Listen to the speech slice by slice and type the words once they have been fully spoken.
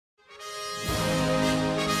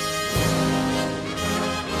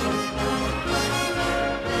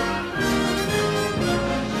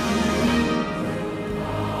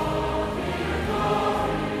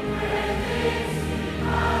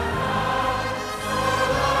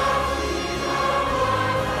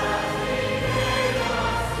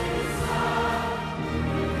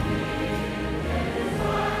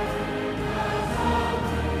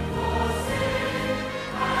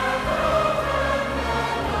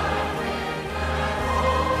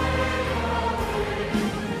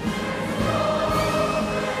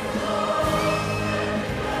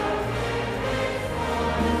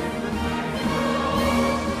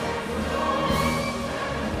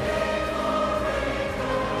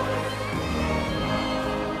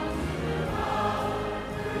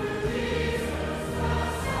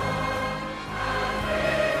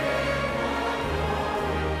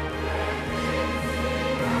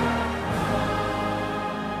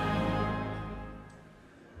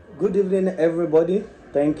Good evening, everybody.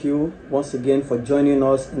 Thank you once again for joining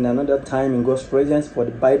us in another time in God's presence for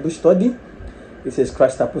the Bible study. This is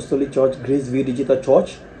Christ Apostolic Church, Graceville Digital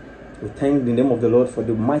Church. We thank the name of the Lord for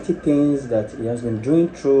the mighty things that He has been doing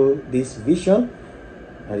through this vision,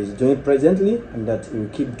 that He's doing presently, and that He will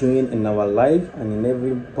keep doing in our life and in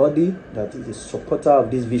everybody that is a supporter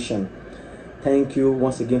of this vision. Thank you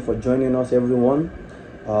once again for joining us, everyone.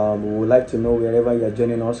 We would like to know wherever you are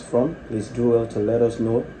joining us from. Please do well to let us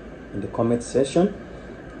know in the comment section.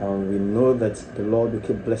 We know that the Lord will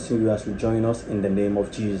keep blessing you as you join us in the name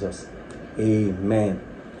of Jesus. Amen.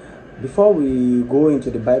 Before we go into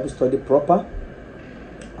the Bible study proper,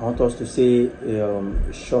 I want us to say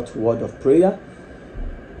a short word of prayer.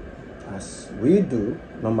 As we do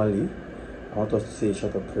normally, I want us to say a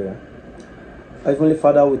short of prayer. Heavenly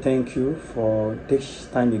Father, we thank you for this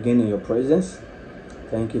time again in your presence.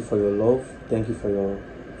 Thank you for your love. Thank you for your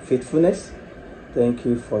faithfulness. Thank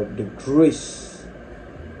you for the grace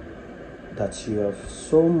that you have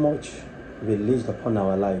so much released upon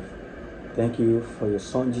our life. Thank you for your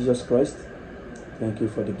Son, Jesus Christ. Thank you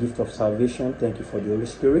for the gift of salvation. Thank you for the Holy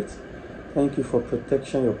Spirit. Thank you for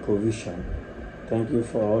protection, your provision. Thank you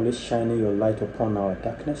for always shining your light upon our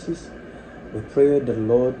darknesses. We pray the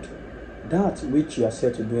Lord, that which you are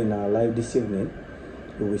set to do in our life this evening,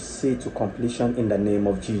 you will see to completion in the name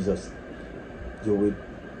of Jesus. You will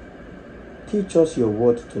teach us your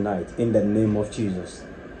word tonight in the name of Jesus.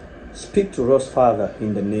 Speak to us, Father,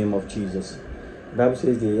 in the name of Jesus. The Bible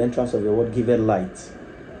says the entrance of your word giveth light.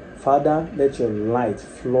 Father, let your light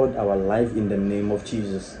flood our life in the name of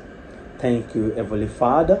Jesus. Thank you, Heavenly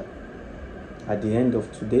Father. At the end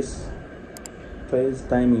of today's praise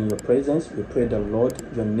time in your presence, we pray the Lord,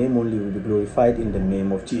 your name only will be glorified in the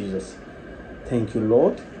name of Jesus. Thank you,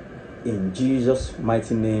 Lord. In Jesus'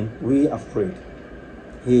 mighty name, we have prayed.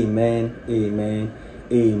 Amen, amen,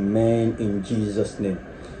 amen, in Jesus' name.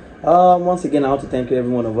 Once again, I want to thank you,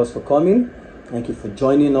 every one of us, for coming. Thank you for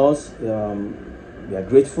joining us. We are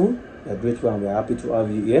grateful. We are grateful and we are happy to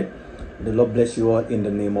have you here. The Lord bless you all in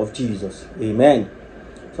the name of Jesus. Amen.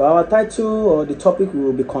 So our title, or the topic we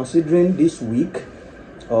will be considering this week,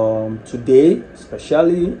 today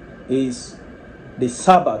especially, is the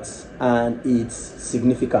Sabbath and its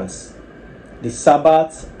significance. The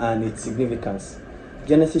Sabbath and its significance.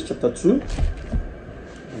 Genesis chapter 2,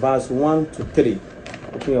 verse 1 to 3.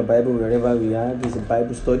 Open your Bible wherever we are. This is a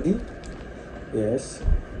Bible study. Yes,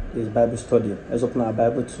 this is Bible study. Let's open our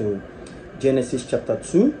Bible to Genesis chapter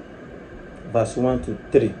 2, verse 1 to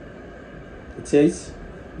 3. It says,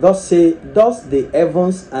 Thus the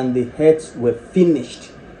heavens and the earth were finished,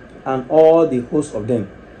 and all the hosts of them.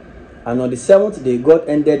 And on the seventh day God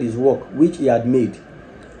ended his work which he had made,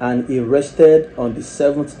 and he rested on the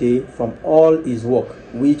seventh day from all his work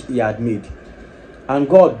which he had made. And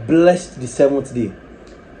God blessed the seventh day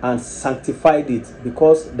and sanctified it,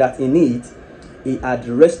 because that in it he had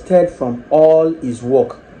rested from all his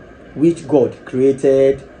work which God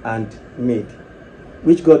created and made.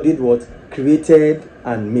 Which God did what? Created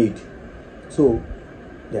and made. So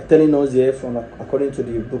they are telling us here, from according to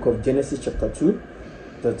the book of Genesis chapter 2,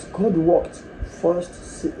 that God worked first,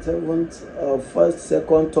 second,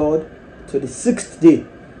 third to the sixth day.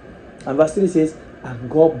 And verse 3 says, and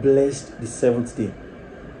God blessed the seventh day.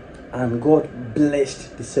 And God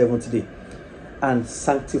blessed the seventh day and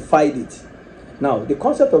sanctified it. Now, the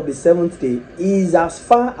concept of the seventh day is, as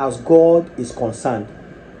far as God is concerned,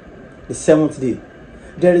 the seventh day.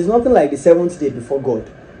 There is nothing like the seventh day before God.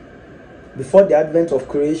 Before the advent of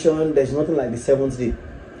creation, there is nothing like the seventh day.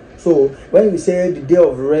 So when we say the day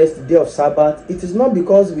of rest, the day of Sabbath, it is not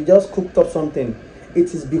because we just cooked up something.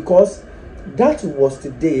 It is because that was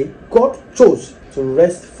the day God chose to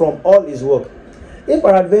rest from all his work. If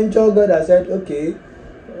our adventure, God has said, okay,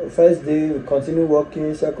 first day we continue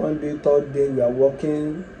working, second day, third day we are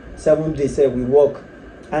working, seventh day say we work,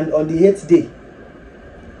 and on the eighth day,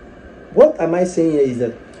 what am I saying here is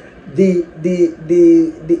that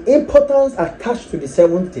the importance attached to the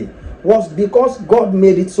seventh day was because God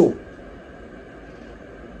made it so.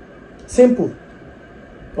 Simple.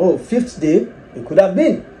 Oh, fifth day, it could have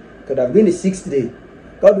been the sixth day.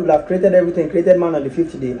 God would have created everything, created man on the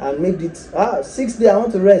fifth day, and made it, sixth day I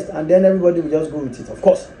want to rest, and then everybody will just go with it. Of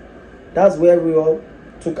course, that's where we all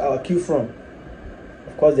took our cue from.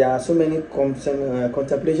 Of course, there are so many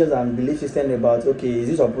contemplations and belief systems about, okay, is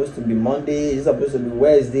it supposed to be Monday? Is it supposed to be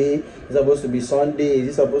Wednesday? Is it supposed to be Sunday? Is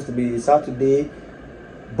it supposed to be Saturday?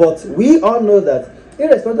 But we all know that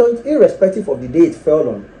irrespective of the day it fell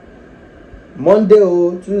on, Monday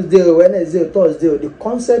or Tuesday or Wednesday or Thursday, the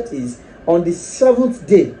concept is on the seventh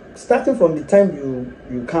day starting from the time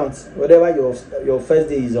you count, whatever your first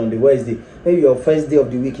day is on the Wednesday, maybe your first day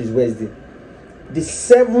of the week is Wednesday, the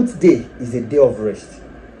seventh day is a day of rest.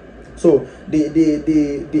 So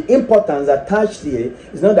the importance attached here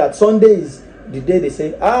is not that Sunday is the day they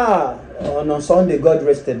say, on Sunday God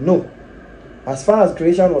rested. No. As far as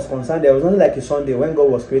creation was concerned, there was only like a Sunday when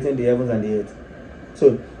God was creating the heavens and the earth.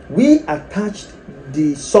 So we attached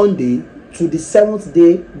the Sunday to the seventh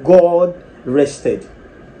day God rested.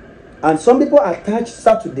 And some people attach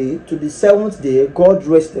Saturday to the seventh day God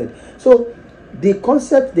rested. So the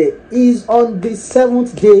concept there is on the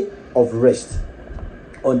seventh day of rest.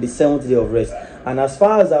 On the seventh day of rest. And as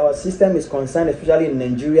far as our system is concerned, especially in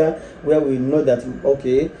Nigeria, where we know that,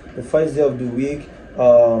 okay, the first day of the week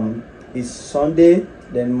is Sunday,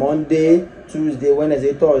 then Monday, Tuesday,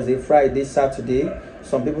 Wednesday, Thursday, Friday, Saturday.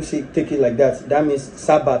 Some people take it like that. That means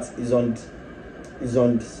Sabbath is on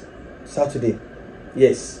Saturday.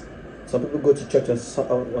 Yes. Some people go to church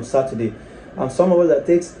on Saturday. And some of us that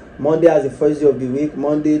takes Monday as the first day of the week,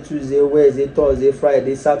 Monday, Tuesday, Wednesday, Thursday,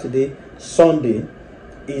 Friday, Saturday, Sunday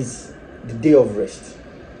is the day of rest.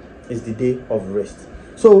 Is the day of rest.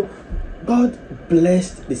 So God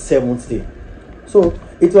blessed the seventh day. So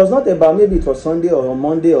it was not about maybe it was Sunday or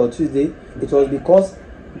Monday or Tuesday. It was because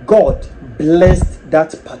God blessed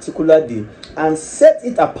that particular day and set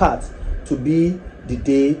it apart to be the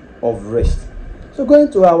day of rest. So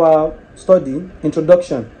going to our study,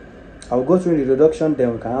 introduction. I will go through the introduction,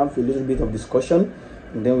 then we can have a little bit of discussion,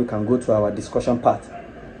 and then we can go to our discussion part.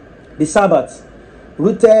 The Sabbath,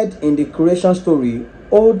 rooted in the creation story,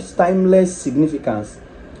 holds timeless significance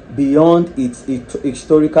beyond its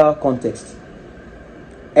historical context.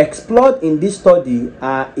 Explored in this study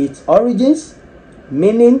are its origins,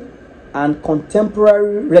 meaning, and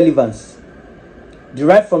contemporary relevance.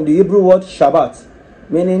 Derived from the Hebrew word Shabbat,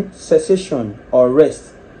 meaning cessation or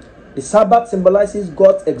rest. The Sabbath symbolizes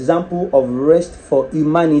God's example of rest for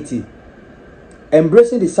humanity.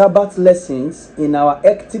 Embracing the Sabbath lessons in our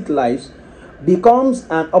hectic lives becomes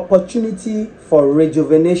an opportunity for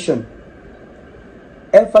rejuvenation.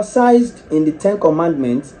 Emphasized in the Ten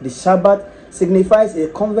Commandments, the Sabbath signifies a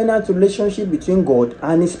covenant relationship between God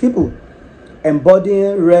and His people,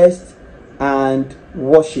 embodying rest and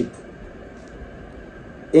worship.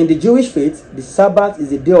 In the Jewish faith, the Sabbath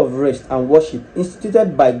is a day of rest and worship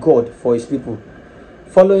instituted by God for His people,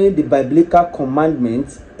 following the biblical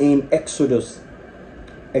commandments in Exodus.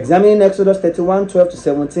 Examining Exodus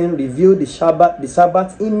 31:12-17 revealed the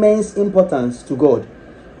Sabbath's immense importance to God,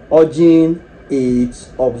 urging its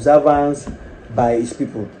observance by His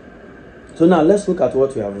people. So now let's look at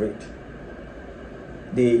what we have read.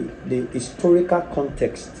 The historical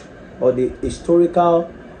context, or the historical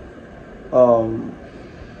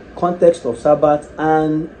context of Sabbath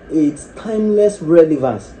and its timeless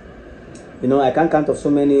relevance. You know, I can't count of so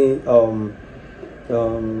many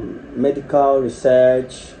medical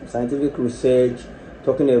research, scientific research,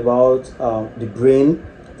 talking about the brain,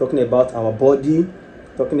 talking about our body,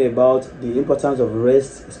 talking about the importance of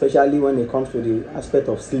rest, especially when it comes to the aspect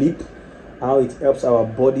of sleep, how it helps our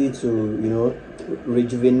body to, you know,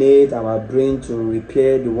 rejuvenate, our brain to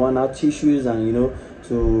repair the worn out tissues, and, you know,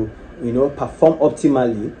 to, you know, perform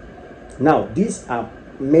optimally. Now, these are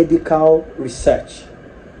medical research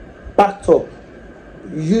backed up,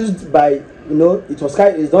 used by, you know, it's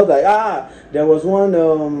not like there was one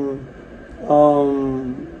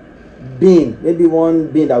being, maybe one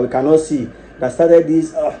being that we cannot see, that started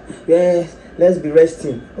this. Yes, let's be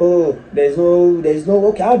resting. Oh, there's no.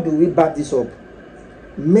 Okay, how do we back this up?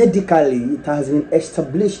 Medically, it has been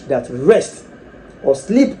established that rest or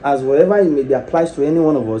sleep, as whatever it may be applies to any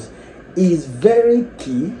one of us, is very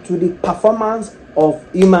key to the performance of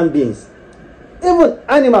human beings, even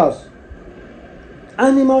animals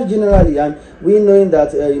generally. And we knowing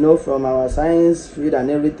that you know, from our science field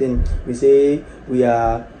and everything, we say we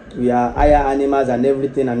are higher animals and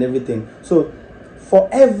everything. So for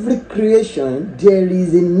every creation there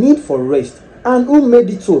is a need for rest. And who made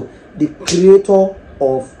it so? The creator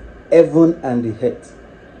of heaven and the earth.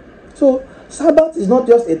 So Sabbath is not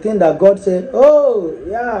just a thing that God said, oh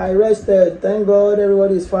yeah, I rested, thank God,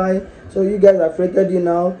 everybody is fine, so you guys are created, you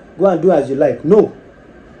now go and do as you like. No,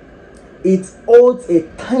 it holds a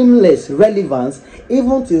timeless relevance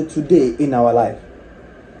even till today in our life.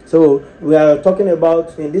 So we are talking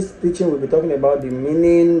about, in this teaching, we'll be talking about the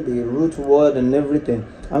meaning, the root word, and everything.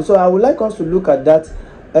 And so I would like us to look at that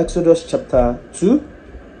Exodus chapter 2.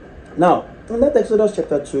 Now, in that Exodus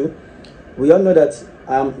chapter 2, we all know that,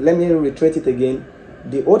 let me reiterate it again,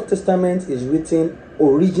 the Old Testament is written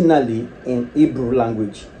originally in Hebrew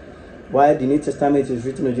language, while the New Testament is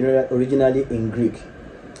written originally in Greek.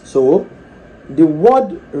 So the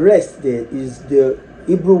word rest there is the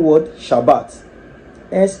Hebrew word Shabbat,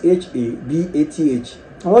 Shabath.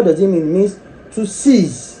 And what does it mean? It means to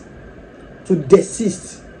cease, to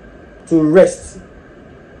desist, to rest,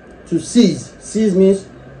 to cease. Cease means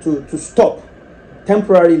to stop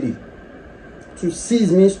temporarily. To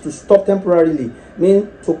cease means to stop temporarily, means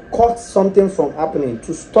to cut something from happening,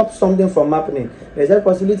 to stop something from happening. There's a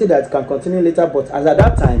possibility that it can continue later, but as at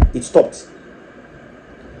that time, it stopped.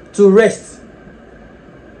 To rest,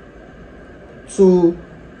 to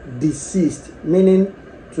desist, meaning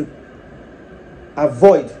to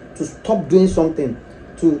avoid, to stop doing something,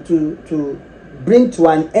 to bring to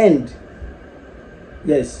an end.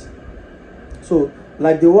 Yes. So,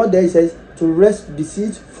 like the word there says, to rest,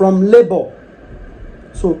 desist from labor.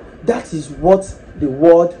 So that is what the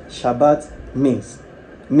word Shabbat means.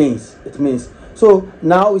 It means. So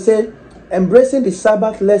now we say, embracing the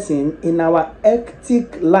Sabbath lesson in our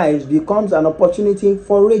hectic lives becomes an opportunity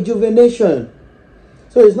for rejuvenation.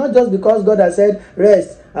 So it's not just because God has said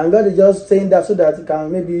rest and God is just saying that so that He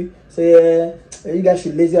can maybe say you guys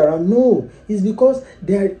should lazy around. No, it's because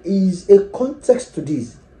there is a context to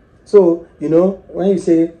this. So when you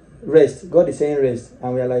say rest, God is saying rest,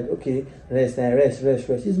 and we are like, okay, rest.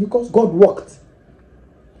 It's because God worked.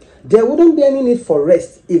 There wouldn't be any need for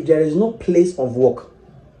rest if there is no place of work.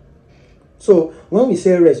 So when we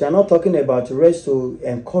say rest, we are not talking about rest to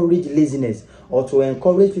encourage laziness or to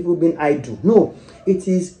encourage people being idle. No, it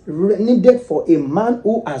is needed for a man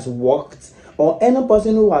who has worked or any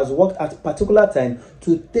person who has worked at a particular time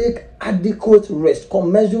to take adequate rest,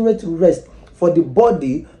 commensurate rest for the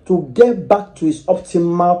body to get back to its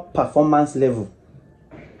optimal performance level.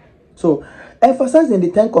 So, emphasizing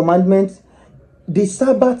the 10 Commandments, the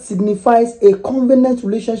Sabbath signifies a covenant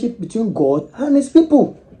relationship between God and His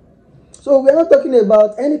people. So, we're not talking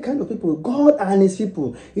about any kind of people, God and His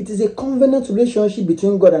people. It is a covenant relationship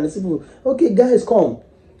between God and His people. Okay, guys, come.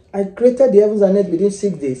 I created the heavens and earth within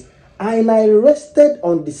 6 days, and I rested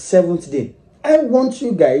on the 7th day. I want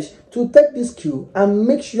you guys to take this cue and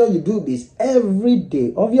make sure you do this every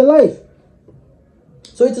day of your life.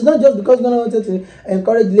 So it is not just because God wanted to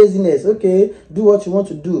encourage laziness. Okay, do what you want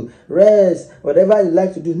to do, rest, whatever you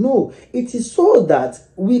like to do. No, it is so that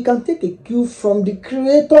we can take a cue from the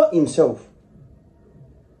Creator Himself.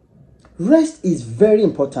 Rest is very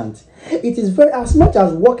important. It is very, as much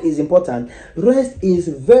as work is important, rest is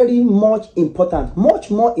very much important,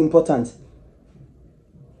 much more important.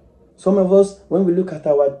 Some of us, when we look at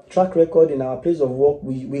our track record in our place of work,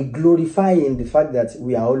 we glorify in the fact that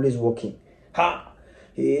we are always working.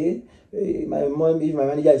 Hey, my mom, if my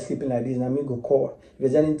manager is sleeping like this, I may go call.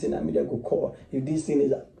 If there's anything, I may go call. If this thing is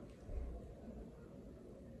that.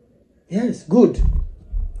 Yes, good.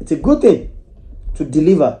 It's a good thing to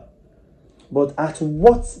deliver. But at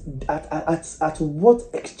what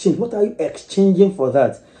exchange? What are you exchanging for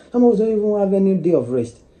that? Some of us don't even have any day of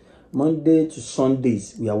rest. Monday to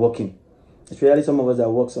Sundays we are working. Especially some of us that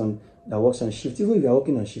works on shift. Even if you are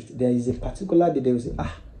working on shift, there is a particular day they will say,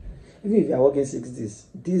 even if you are working 6 days,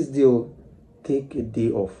 this day will take a day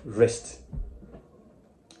of rest.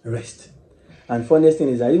 And funniest thing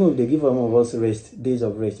is that even if they give some of us days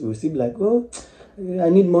of rest, we will still be like, oh, I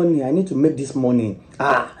need money. I need to make this money.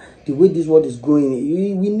 The way this world is going,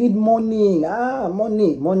 we need money.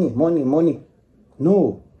 Money.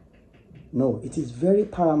 No, it is very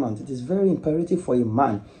paramount. It is very imperative for a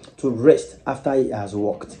man to rest after he has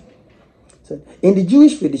worked. So, in the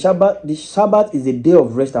Jewish faith, the Sabbath is a day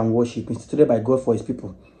of rest and worship instituted by God for His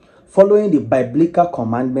people, following the biblical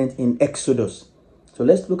commandment in Exodus. So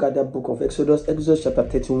let's look at that book of Exodus, Exodus chapter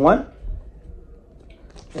 31.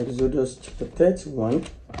 Exodus chapter 31.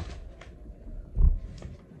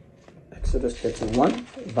 Exodus 31,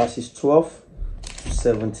 verses 12 to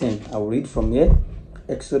 17. I will read from here.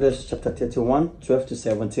 Exodus chapter 31, 12 to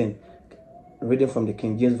 17. Reading from the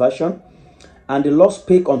King James Version. And the Lord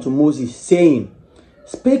spake unto Moses, saying,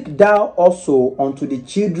 Speak thou also unto the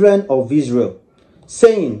children of Israel,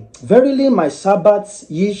 saying, Verily my Sabbaths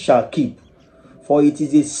ye shall keep, for it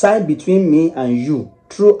is a sign between me and you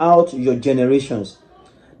throughout your generations,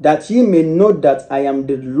 that ye may know that I am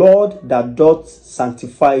the Lord that doth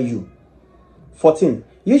sanctify you. 14.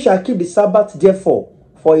 Ye shall keep the Sabbath therefore,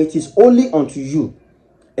 for it is holy unto you.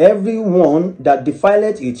 Every one that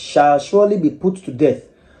defileth it shall surely be put to death.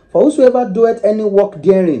 For whosoever doeth any work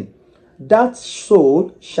therein, that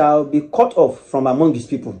soul shall be cut off from among his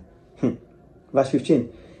people. Verse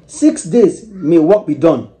 15. 6 days may work be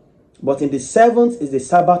done, but in the 7th is the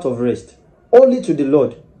Sabbath of rest, holy to the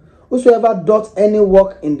Lord. Whosoever doth any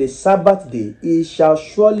work in the Sabbath day, he shall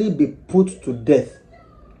surely be put to death.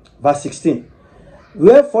 Verse 16.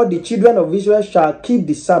 Wherefore the children of Israel shall keep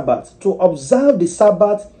the Sabbath, to observe the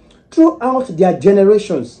Sabbath throughout their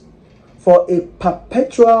generations, for a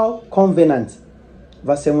perpetual covenant.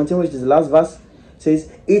 Verse 17, which is the last verse,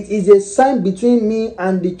 says, it is a sign between me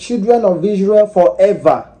and the children of Israel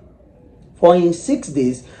forever. For in 6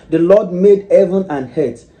 days the Lord made heaven and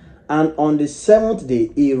earth, and on the 7th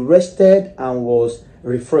day he rested and was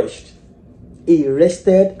refreshed. He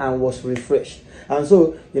rested and was refreshed. And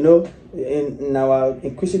so, you know, in our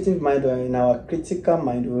inquisitive mind or in our critical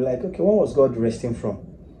mind, we were like, okay, what was God resting from?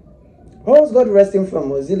 What was God resting from?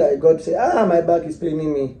 Was it like God say, my back is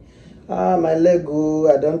paining me, my leg,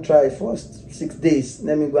 I don't try first 6 days,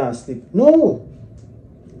 let me go and sleep? No.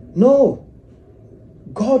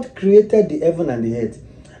 God created the heaven and the earth,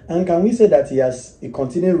 and can we say that he has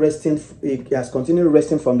continued resting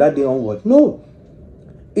from that day onward? No.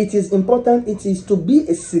 It is important. It is to be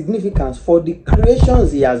a significance for the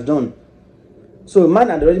creations he has done. So man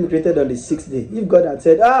had already been created on the 6th day. If God had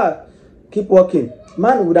said, keep working,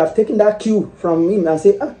 man would have taken that cue from him and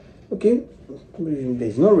say, okay,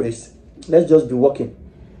 there's no rest, let's just be working.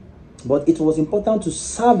 But it was important to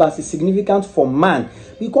serve as a significance for man,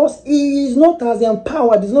 because he is not as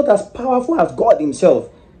empowered, he's not as powerful as God himself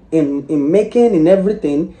in making, in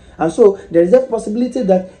everything. And so there is a possibility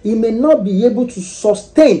that he may not be able to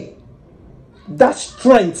sustain that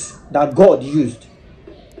strength that God used,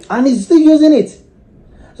 and he's still using it.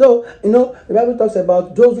 So, you know, the Bible talks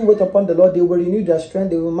about those who wait upon the Lord, they will renew their strength,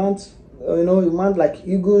 they will mount, mount like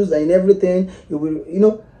eagles and everything. You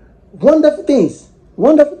will, wonderful things.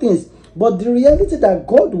 But the reality that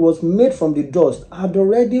God was made from the dust had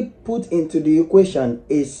already put into the equation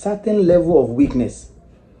a certain level of weakness.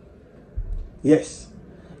 Yes.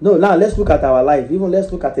 No, now let's look at our life. Even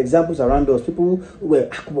let's look at examples around us. People who were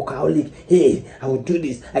workaholic. Hey, I will do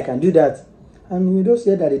this, I can do that. And we just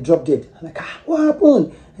hear that they dropped dead. Like, what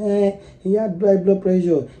happened? He had high blood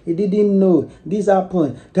pressure. He didn't know. This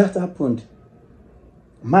happened, that happened.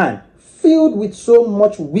 Man, filled with so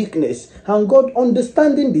much weakness, and God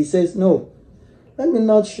understanding this says, no, let me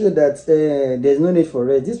not show that there's no need for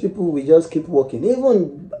rest. These people will just keep working.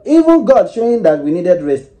 Even God showing that we needed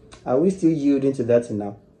rest, are we still yielding to that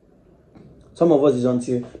now? Some of us is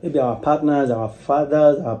until maybe our partners, our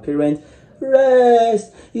fathers, our parents,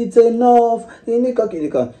 rest, it's enough. You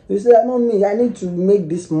say, mommy, I need to make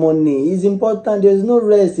this money, it's important, there's no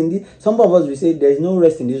rest in this. Some of us will say there's no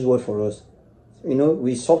rest in this world for us. You know,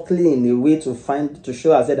 we subtly, in a way to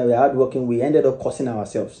show ourselves that we're hardworking, we ended up cursing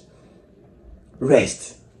ourselves.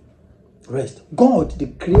 Rest. God, the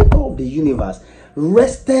creator of the universe,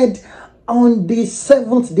 rested on the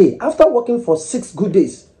 7th day after working for 6 good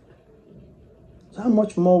days. So how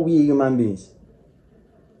much more we human beings?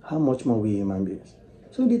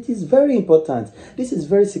 So it is very important. This is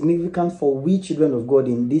very significant for we children of God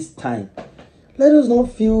in this time. Let us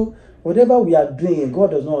not feel whatever we are doing,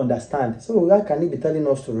 God does not understand. So how can he be telling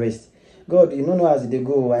us to rest? God, you don't know as they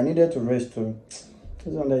go, I needed to rest too.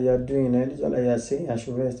 This one that you are doing, this one that you are saying I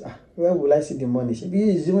should rest. Where will I see the money?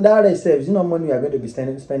 Even that rest, it's not money we are going to be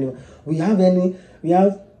spending. We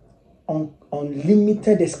have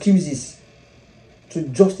unlimited excuses to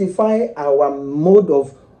justify our mode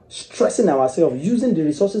of stressing ourselves, using the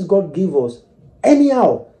resources God gave us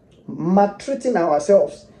anyhow, maltreating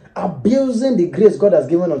ourselves, abusing the grace God has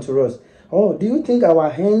given unto us. Oh, do you think our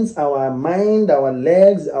hands, our mind, our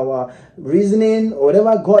legs, our reasoning,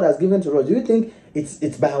 whatever God has given to us, do you think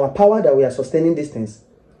it's by our power that we are sustaining these things?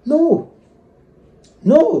 No,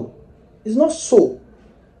 it's not so.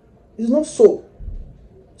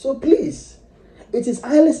 So please, it is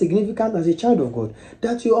highly significant as a child of God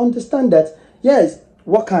that you understand that, yes,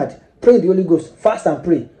 work hard, pray the Holy Ghost, fast and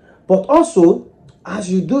pray, but also,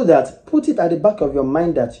 as you do that, put it at the back of your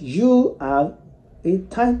mind that you have a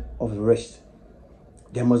time of rest.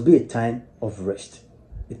 There must be a time of rest.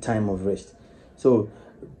 So,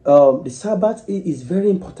 the Sabbath is very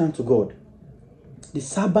important to God.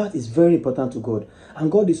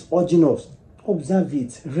 And God is urging us, observe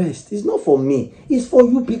it, rest. It's not for me, it's for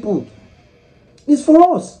you people. It's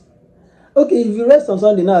for us. Okay, if you rest on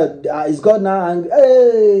Sunday now, is God now angry?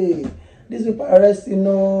 Hey, these people are resting,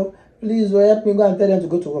 please help me go and tell them to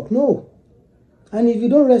go to work. No. And if you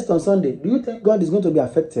don't rest on Sunday, do you think God is going to be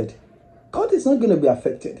affected? God is not going to be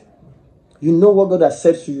affected. You know what God has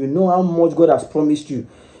said to you. You know how much God has promised you.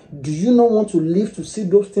 Do you not want to live to see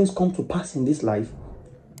those things come to pass in this life?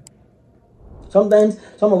 Sometimes,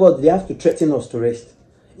 some of us, they have to threaten us to rest.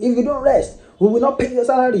 If you don't rest, we will not pay your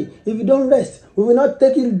salary. If you don't rest, we will not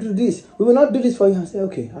take you to do this. We will not do this for you. And say,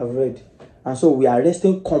 okay, I've read. And so we are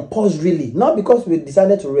resting compulsorily. Not because we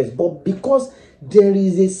decided to rest, but because there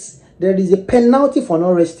is There is a penalty for not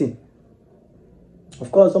resting.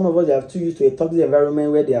 Of course, some of us are too used to a toxic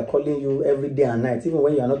environment where they are calling you every day and night. Even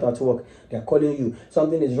when you are not at work, they are calling you.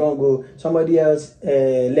 Something is wrong. Oh, somebody else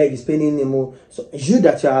leg is paining him. Oh. So you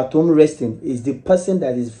that you are at home resting is the person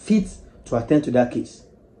that is fit to attend to that case.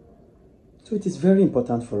 So it is very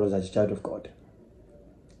important for us as a child of God.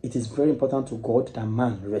 It is very important to God that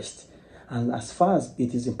man rest. And as far as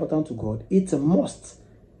it is important to God, it must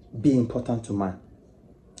be important to man.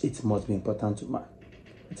 It must be important to man.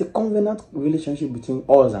 It's a covenant relationship between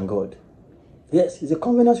us and God. Yes, it's a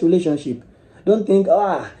covenant relationship. Don't think,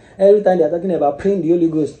 every time they are talking about praying the Holy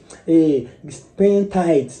Ghost, paying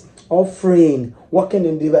tithes, offering, walking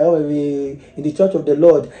in the church of the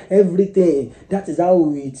Lord, everything. That is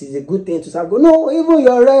how it is a good thing to serve God. No, even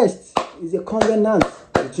your rest is a covenant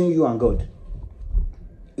between you and God.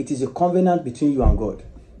 It is a covenant between you and God.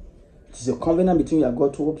 It is a covenant between you and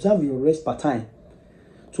God to observe your rest per time,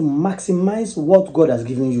 to maximize what God has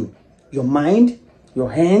given you. Your mind, your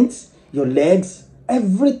hands, your legs,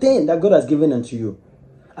 everything that God has given unto you.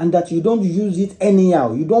 And that you don't use it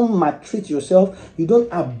anyhow. You don't maltreat yourself. You don't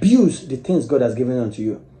abuse the things God has given unto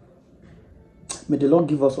you. May the Lord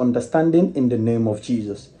give us understanding in the name of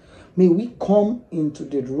Jesus. May we come into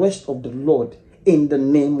the rest of the Lord in the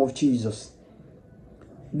name of Jesus.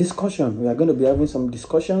 Discussion. We are going to be having some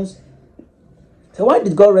discussions. So why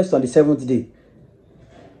did God rest on the seventh day?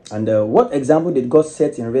 And what example did God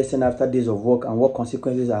set in resting after days of work, and what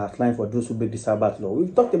consequences are outlined for those who break the Sabbath law?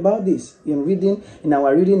 We've talked about this in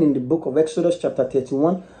our reading in the book of Exodus chapter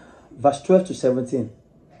 31, verse 12 to 17.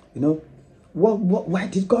 You know, why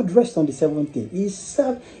did God rest on the seventh day?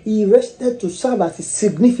 He rested to serve as a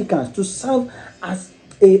significance, to serve as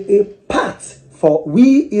a path for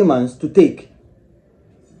we humans to take.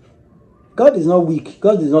 God is not weak.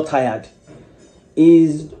 God is not tired. He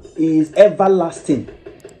is everlasting.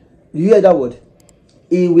 You hear that word?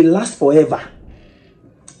 He will last forever.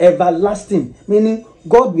 Everlasting. Meaning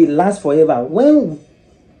God will last forever. When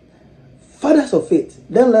fathers of faith,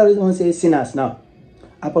 then let us say sinners now.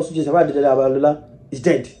 Apostle Joseph is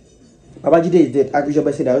dead. Babajide is dead. Archbishop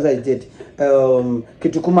Besida is dead.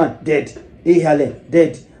 Ketukuman dead. Ehalen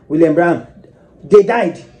dead. William Brown, they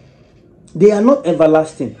died. They are not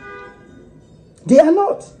everlasting. They are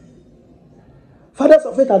not. Fathers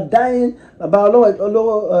of faith are dying. About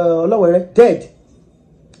dead.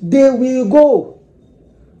 They will go.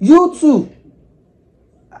 You too.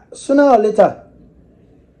 Sooner or later.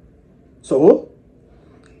 So,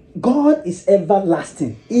 God is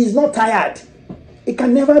everlasting. He is not tired. He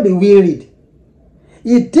can never be wearied.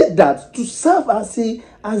 He did that to serve as a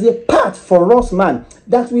path for us, man,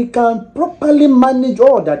 that we can properly manage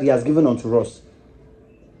all that He has given unto us.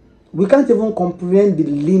 We can't even comprehend the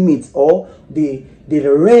limits or the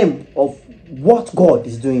realm of what God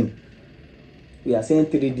is doing. We are saying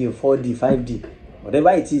 3D, 4D, 5D,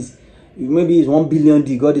 whatever it is. Maybe it's 1 billion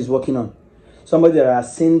D God is working on. Somebody that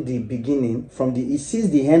has seen the beginning he sees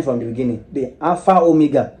the end from the beginning, the Alpha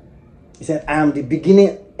Omega. He said, I am the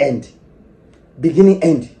beginning end. Beginning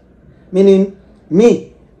end. Meaning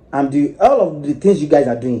me, all of the things you guys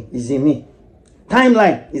are doing is in me.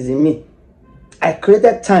 Timeline is in me. I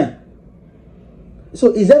created time.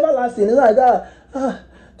 So it's everlasting. It's like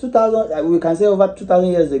 2000, we can say over 2000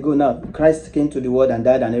 years ago now, Christ came to the world and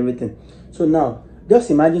died and everything. So now, just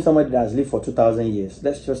imagine somebody that has lived for 2000 years.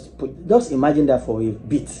 Just imagine that for a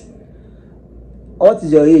bit. What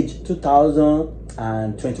is your age?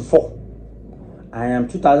 2024. I am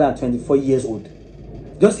 2024 years old.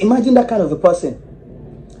 Just imagine that kind of a person.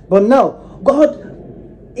 But now, God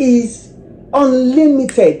is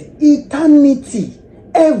unlimited, eternity,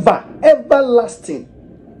 everlasting.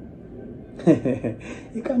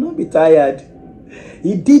 He cannot be tired.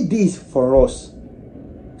 He did this for us,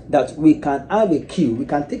 that we can have a cue. We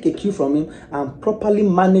can take a cue from Him and properly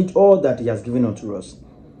manage all that He has given unto us.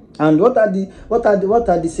 And what are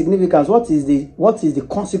the significance? What is the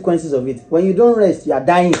consequences of it? When you don't rest, you are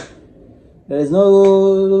dying. There is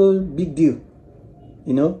no big deal.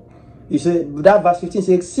 You know, you say that verse 15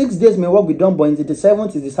 says, 6 days may work be done, but in the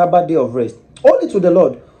 7th is the Sabbath day of rest. Only to the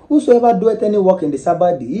Lord. Whosoever doeth any work in the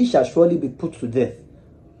Sabbath day, he shall surely be put to death.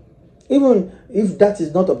 Even if that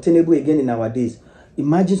is not obtainable again in our days,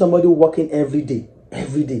 imagine somebody working every day.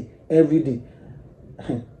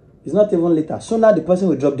 It's not even later. Sooner the person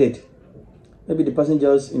will drop dead. Maybe the person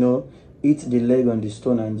just, hit the leg on the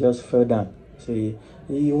stone and just fell down. So he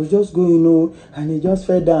was just going, and he just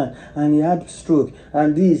fell down and he had stroke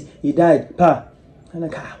and he died. Pa. And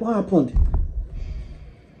like, what happened?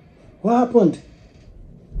 What happened?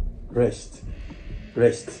 Rest.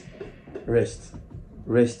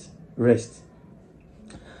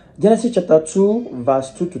 Genesis chapter 2,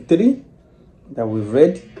 verse 2 to 3 that we've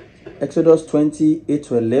read. Exodus 20, 8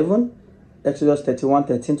 to 11. Exodus 31,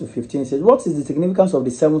 13 to 15 says, what is the significance of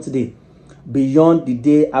the seventh day beyond the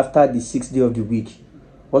day after the sixth day of the week?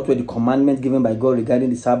 What were the commandments given by God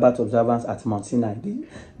regarding the Sabbath observance at Mount Sinai?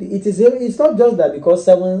 It's not just that because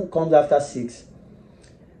 7 comes after 6.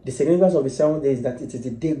 The significance of the seventh day is that it is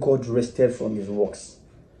the day God rested from his works.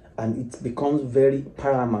 And it becomes very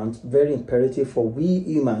paramount, very imperative for we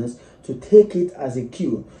humans to take it as a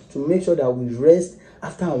cue to make sure that we rest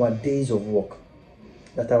after our days of work.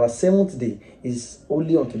 That our seventh day is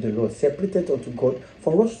only unto the Lord, separated unto God,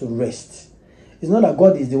 for us to rest. It's not that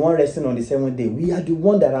God is the one resting on the seventh day. We are the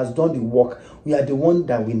one that has done the work. We are the one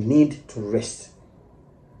that we need to rest.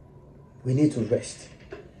 We need to rest.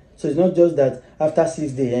 So it's not just that after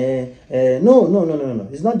 6 days, no.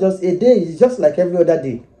 It's not just a day. It's just like every other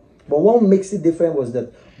day. But what makes it different was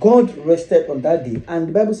that God rested on that day. And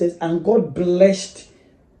the Bible says, and God blessed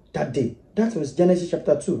that day. That was Genesis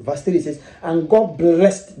chapter 2, verse 3 says, and God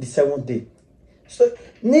blessed the seventh day. So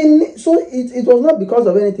it was not because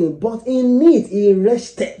of anything, but in it, he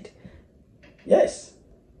rested. Yes.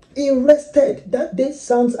 He rested. That day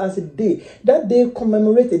sounds as a day. That day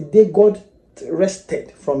commemorates a day God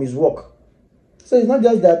rested from his work. So it's not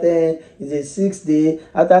just that it's a 6th day,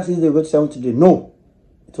 after 6 days, go to 7th day. No.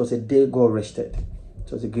 It was a day God rested.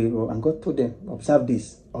 It was a day, and God told them, observe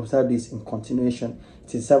this in continuation.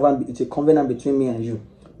 It's a covenant between me and you.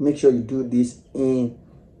 Make sure you do this in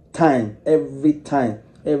time, every time.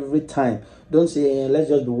 Don't say, let's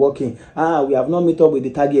just be working. We have not met up with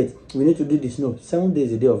the target. We need to do this. No, 7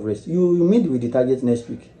 days is a day of rest. You will meet with the target next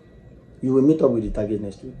week. You will meet up with the target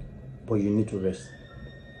next week. But you need to rest.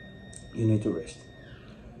 You need to rest.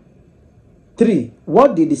 3.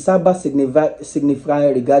 What did the Sabbath signify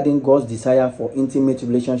regarding God's desire for intimate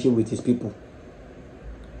relationship with his people?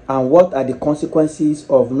 And what are the consequences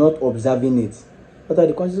of not observing it? What are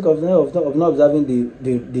the consequences of not observing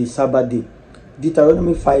the Sabbath day?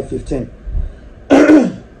 Deuteronomy 5:15.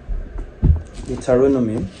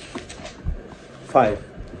 Deuteronomy 5.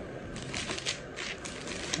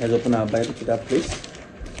 Let's open our Bible to that place.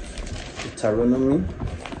 Deuteronomy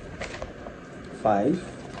 5.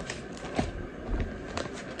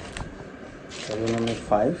 Deuteronomy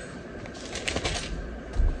 5.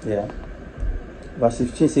 Yeah. Verse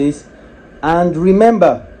 15 says, and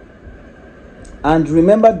remember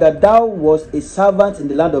that thou wast a servant in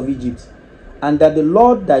the land of Egypt, and that the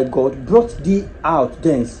Lord thy God brought thee out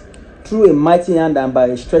thence through a mighty hand and by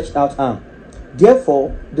a stretched out arm.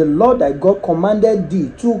 Therefore the Lord thy God commanded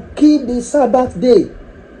thee to keep the Sabbath day.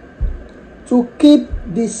 To keep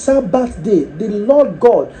the Sabbath day. The Lord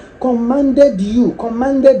God commanded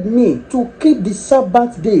me to keep the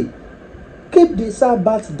Sabbath day. Keep the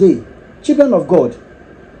Sabbath day. Children of God,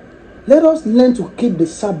 let us learn to keep the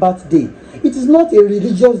Sabbath day. It is not a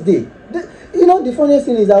religious day. The funniest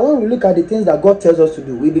thing is that when we look at the things that God tells us to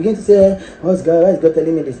do, we begin to say, why is God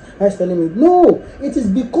telling me this? Why is telling me? No, it is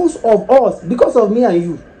because of us, because of me and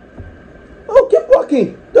you. Oh, keep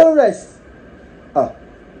working. Don't rest.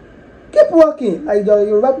 Keep working. Like the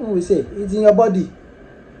Yoruba people will say, it's in your body.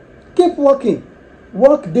 Keep working.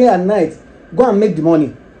 Work day and night. Go and make the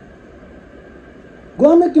money.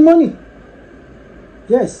 Go and make the money.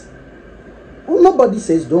 Yes. Nobody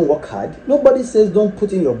says don't work hard. Nobody says don't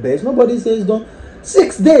put in your best. Nobody says don't.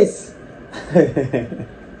 6 days.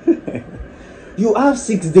 You have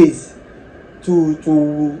 6 days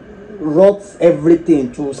to rot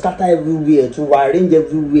everything, to scatter everywhere, to arrange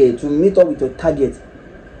everywhere, to meet up with your target.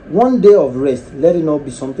 1 day of rest, let it not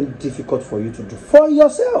be something difficult for you to do for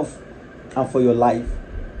yourself and for your life.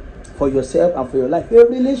 For yourself and for your life. A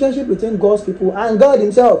relationship between God's people and God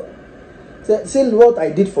himself. See what I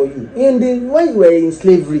did for you. When you were in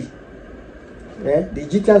slavery, the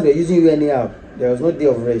Egyptians were using you anyhow. There was no day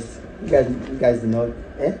of rest. You guys did not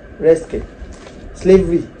rest.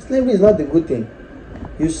 Slavery is not the good thing.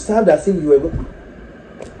 You served as if you were.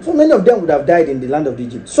 So many of them would have died in the land of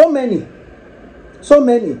Egypt. So many.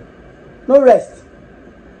 No rest.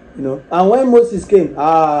 And when Moses came,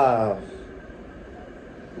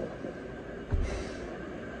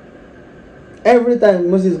 every time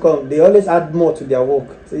Moses comes, they always add more to their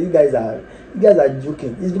work. So you guys are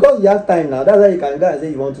joking. It's because you have time now. That's why you can go and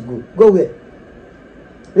say you want to go. Go where?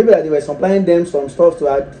 Maybe that they were supplying them some stuff to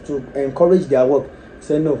add to encourage their work.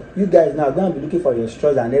 Say no, you guys now go and be looking for your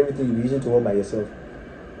straws and everything you'll be using to work by yourself.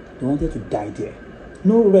 They wanted to die there.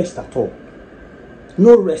 No rest at all.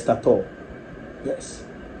 No rest at all. Yes.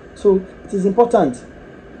 So it is important.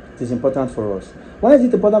 It is important for us. Why is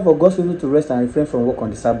it important for God's people to rest and refrain from work on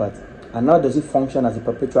the Sabbath? And how does it function as a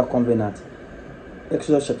perpetual covenant?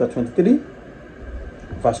 Exodus chapter 23,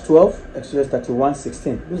 verse 12, Exodus 31,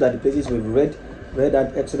 16. Those are the places we've read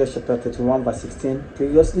at Exodus chapter 31, verse 16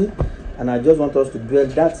 previously. And I just want us to dwell.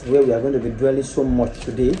 That's where we are going to be dwelling so much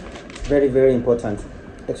today. It's very, very important.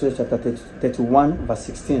 Exodus chapter 31, verse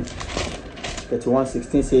 16. 31,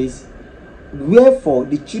 16 says, "Wherefore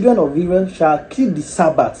the children of Israel shall keep the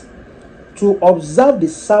Sabbath, to observe the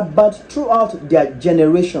Sabbath throughout their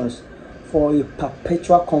generations, for a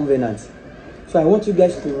perpetual covenant." So I want you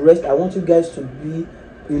guys to rest. I want you guys to be,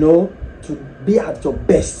 to be at your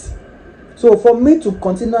best. So for me to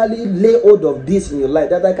continually lay hold of this in your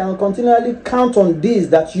life, that I can continually count on this,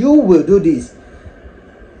 that you will do this,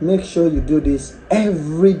 make sure you do this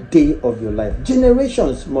every day of your life.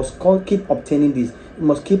 Generations must keep obtaining this. You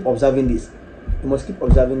must keep observing this. You must keep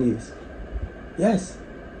observing this. Yes,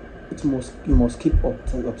 you must keep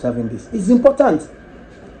observing this. It's important.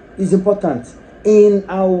 It's important in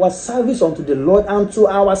our service unto the Lord and to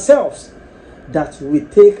ourselves that we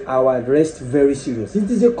take our rest very serious. It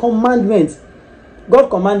is a commandment. God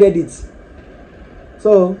commanded it.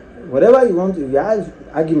 So whatever you want, if you have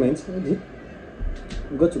arguments,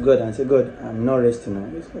 go to God and say, "God, I'm not resting now."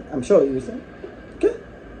 I'm sure you will say, "Okay."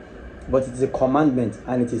 But it is a commandment,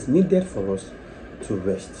 and it is needed for us to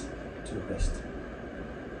rest. To rest.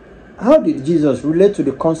 How did Jesus relate to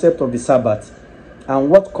the concept of the Sabbath?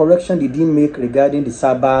 And what correction did he make regarding the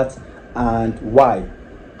Sabbath, and why?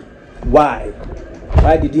 Why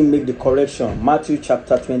did he make the correction? Matthew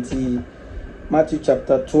chapter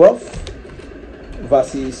 12,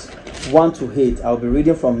 verses 1 to 8. I'll be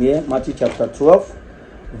reading from here. Matthew chapter 12,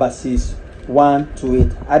 verses 1 to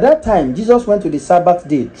 8. At that time, Jesus went to the Sabbath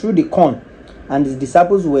day through the corn, and his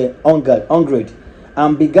disciples were hungered,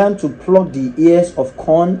 and began to pluck the ears of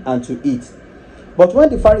corn and to eat. But when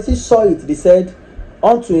the Pharisees saw it, they said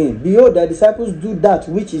unto him, "Behold, thy disciples do that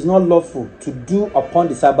which is not lawful to do upon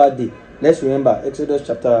the Sabbath day." Let's remember Exodus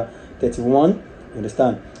chapter 31. You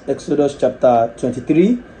understand? Exodus chapter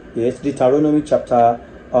 23. Yes, Deuteronomy chapter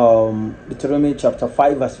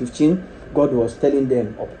 5 verse 15. God was telling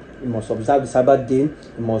them, you must observe the Sabbath day,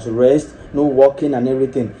 you must rest, no walking and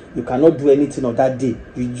everything. You cannot do anything on that day.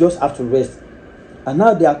 You just have to rest. And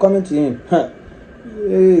now they are coming to him.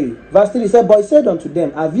 Hey. Verse 3 said, "But he said unto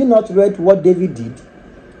them, Have you not read what David did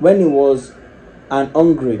when he was an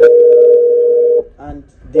hungry, and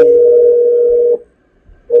they..."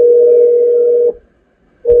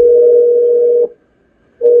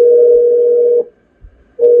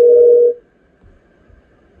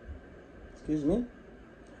 Excuse me.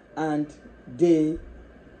 "And they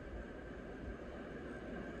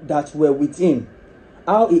that were with him,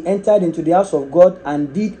 how he entered into the house of God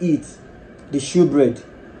and did eat the shewbread,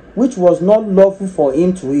 which was not lawful for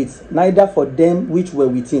him to eat, neither for them which were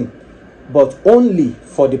with him, but only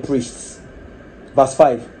for the priests." Verse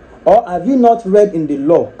 5. "Or have you not read in the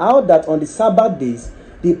law how that on the Sabbath days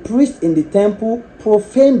the priests in the temple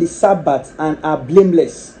profane the Sabbath and are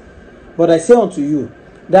blameless? But I say unto you,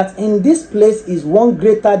 that in this place is one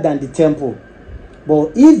greater than the temple.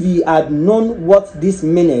 But if ye had known what this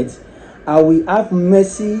meaneth, I will have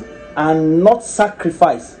mercy and not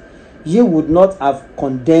sacrifice, ye would not have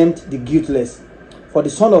condemned the guiltless. For the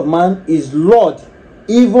Son of Man is Lord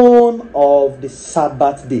even of the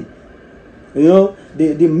Sabbath day."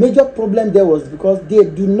 The major problem there was because they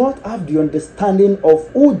do not have the understanding of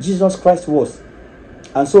who Jesus Christ was.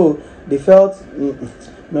 And so they felt,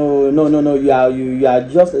 no, you are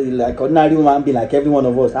just like ordinary human being, like every one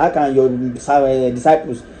of us. How can your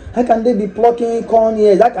disciples, how can they be plucking corn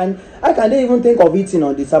ears? How can they even think of eating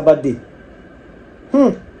on the Sabbath day?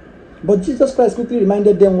 But Jesus Christ quickly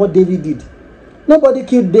reminded them what David did. Nobody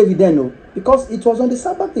killed David then, no, because it was on the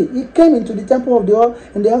Sabbath day. He came into the temple of the Lord,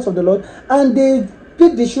 in the house of the Lord, and they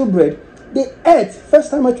picked the shewbread. They ate. 1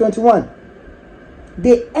 Samuel 21.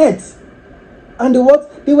 They ate, and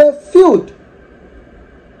they were filled.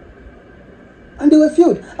 And they were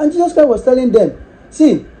filled. And Jesus Christ was telling them,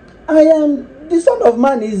 "See, I am the Son of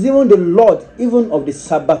Man is even the Lord, even of the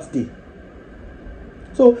Sabbath day."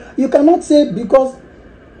 So you cannot say because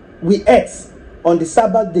we ate on the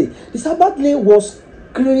Sabbath day. The Sabbath day was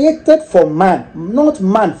created for man, not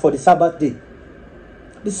man for the Sabbath day.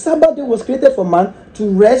 The Sabbath day was created for man to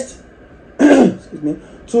rest, excuse me,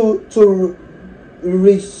 to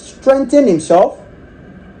strengthen himself,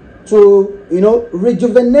 to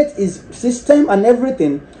rejuvenate his system and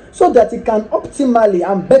everything, so that he can optimally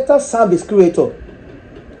and better serve his creator.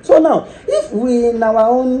 So now, if we in our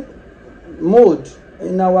own mode,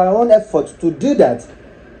 in our own effort to do that,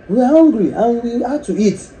 we are hungry and we had to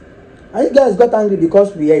eat, and you guys got angry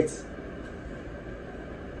because we ate.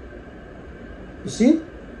 You see?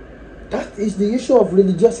 That is the issue of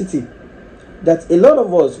religiosity. That a lot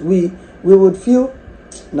of us, we would feel,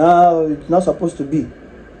 no, it's not supposed to be.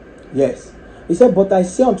 Yes. He said, but I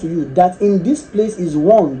say unto you that in this place is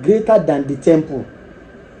one greater than the temple.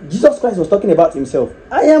 Jesus Christ was talking about himself.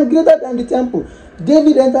 I am greater than the temple.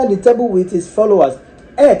 David entered the temple with his followers,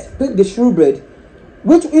 ate, picked the shewbread,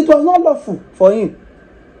 which it was not lawful for him.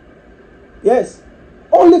 Yes,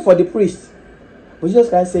 only for the priest. But Jesus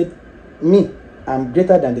Christ said, me, I'm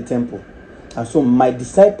greater than the temple. And so my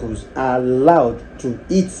disciples are allowed to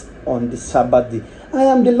eat on the Sabbath day. I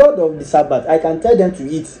am the Lord of the Sabbath. I can tell them to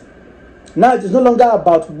eat. Now it is no longer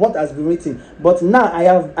about what has been written, but now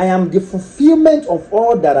I am the fulfillment of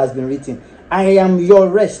all that has been written. I am your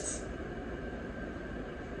rest.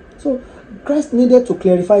 So Christ needed to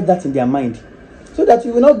clarify that in their mind, so that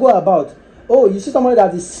you will not go about, oh, you see somebody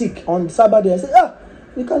that is sick on the Sabbath day and say,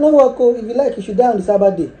 you cannot work, oh, if you like you should die on the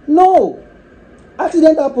Sabbath day. No,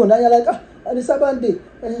 accident happened and you're like, on the Sabbath day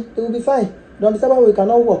they will be fine. But on the Sabbath we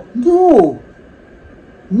cannot work.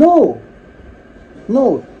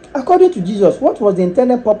 No. According to Jesus, what was the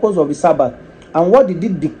intended purpose of the Sabbath, and what did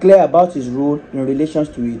it declare about his role in relation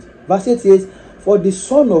to it? Verse 8 says, for the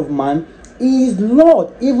Son of Man is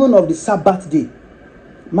Lord even of the Sabbath day.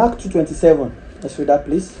 Mark 2:27. Let's read that,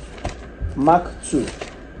 please. Mark 2,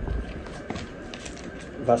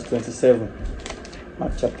 verse 27.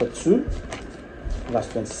 Mark chapter 2, verse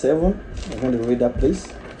 27. We're going to read that, please,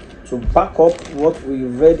 to back up what we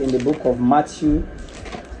read in the book of Matthew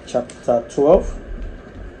chapter 12.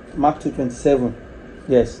 Mark 2:27.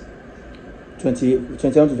 Yes. 21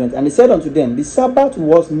 to 20. And he said unto them, the Sabbath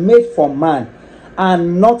was made for man,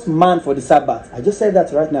 and not man for the Sabbath. I just said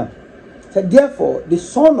that right now. He said, therefore, the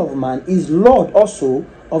Son of Man is Lord also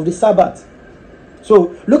of the Sabbath.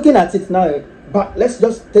 So, looking at it now, but let's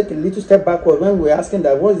just take a little step backward when we're asking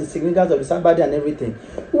that what is the significance of the Sabbath and everything.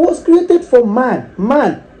 It was created for man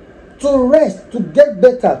to rest, to get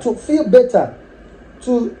better, to feel better,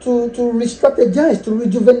 to re-strategize, to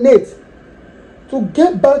rejuvenate, to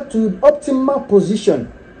get back to optimal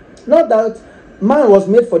position. Not that man was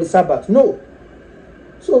made for the Sabbath. No.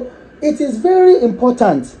 So it is very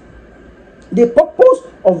important. The purpose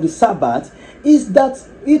of the Sabbath is that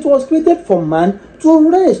it was created for man to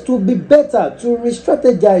rest, to be better, to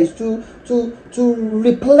re-strategize, to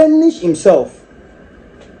replenish himself.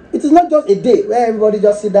 It is not just a day where everybody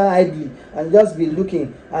just sit down idly and just be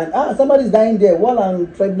looking and somebody is dying there while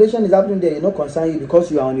tribulation is happening there. You not concern you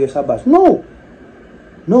because you are on your Sabbath. No.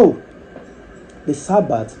 The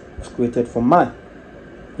Sabbath was created for man.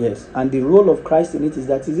 Yes, and the role of Christ in it is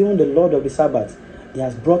that he's even the Lord of the Sabbath. He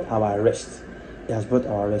has brought our rest.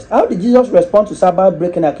 How did Jesus respond to Sabbath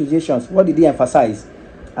breaking accusations? What did he emphasize?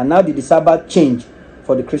 And how did the Sabbath change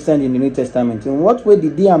for the Christian in the New Testament? In what way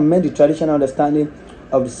did he amend the traditional understanding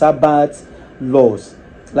of the Sabbath laws?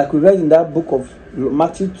 Like we read in that book of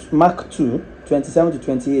Mark 2, 27 to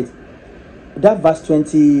 28. That verse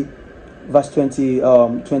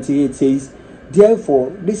 28 says,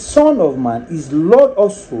 therefore the Son of Man is Lord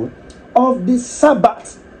also of the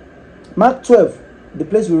Sabbath. Mark 12, the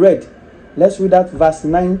place we read. Let's read that verse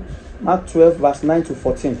 9. Mark 12, verse 9 to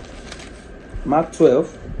 14. Mark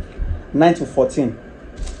 12, 9 to 14.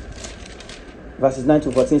 Verses 9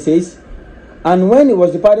 to 14 says, and when he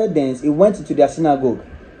was departed thence, he went into their synagogue.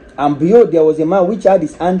 And behold, there was a man which had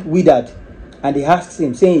his hand withered. And they asked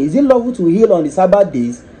him, saying, is it lawful to heal on the Sabbath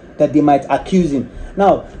days? That they might accuse him.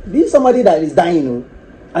 Now, this is somebody that is dying,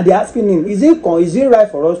 and they're asking him, is it right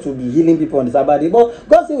for us to be healing people on the Sabbath day? But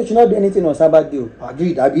God said we should not do anything on Sabbath day.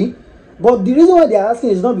 Agreed, Abby. But the reason why they're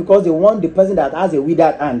asking is not because they want the person that has a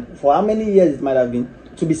withered hand, for how many years it might have been,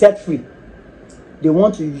 to be set free. They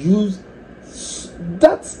want to use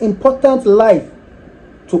that important life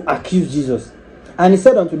to accuse Jesus. And he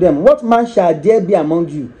said unto them, what man shall there be among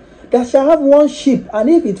you that shall have one sheep, and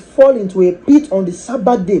if it fall into a pit on the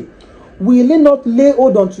Sabbath day, will he not lay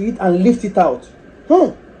hold unto it and lift it out?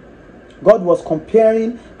 God was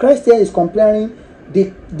comparing, Christ here is comparing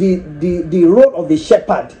the role of the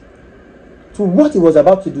shepherd to what he was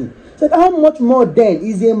about to do. He said, how much more then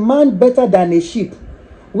is a man better than a sheep?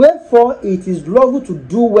 Wherefore it is lawful to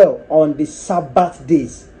do well on the Sabbath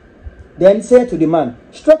days. Then he said to the man,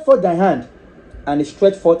 stretch forth thy hand. And he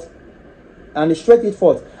stretched it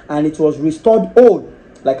forth, and it was restored whole,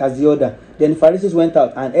 like as the other. Then the Pharisees went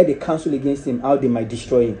out and held a counsel against him, how they might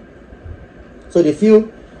destroy him. So they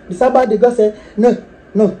feel the Sabbath day, God said, no,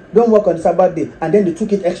 don't work on the Sabbath day. And then they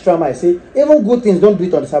took it extra mile, say, even good things, don't do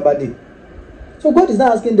it on the Sabbath day. So God is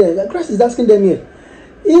not asking them, Christ is asking them here,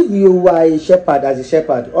 if you are a shepherd, as a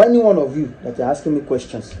shepherd, or any one of you that are asking me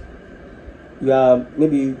questions, you are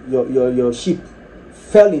maybe your sheep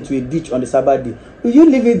fell into a ditch on the Sabbath day, will you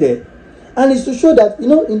leave it there? And it's to show that,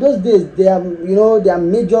 in those days, their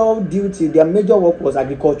major duty, their major work was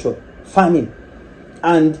agriculture, farming,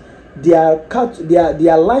 and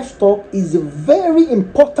their livestock is a very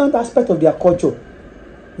important aspect of their culture.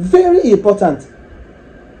 Very important,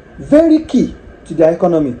 very key to their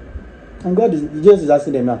economy. And God is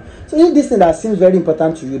asking them now. So if this thing that seems very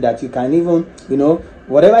important to you, that you can even,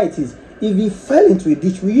 whatever it is, if you fell into a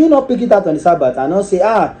ditch, will you not pick it out on the Sabbath and not say,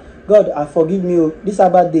 God, I forgive me, this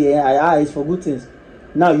Sabbath day, is for good things.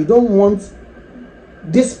 Now, you don't want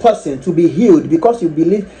this person to be healed because you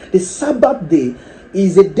believe the Sabbath day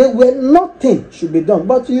is a day where nothing should be done.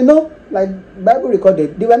 But like Bible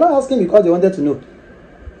recorded, they were not asking because they wanted to know.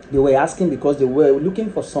 They were asking because they were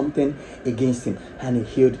looking for something against him, and he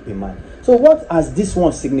healed the man. So what has this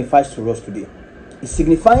one signifies to us today? It's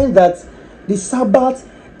signifying that the Sabbath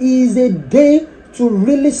is a day to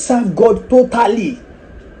really serve God totally.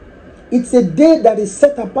 It's a day that is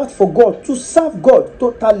set apart for God, to serve God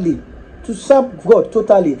totally. To serve God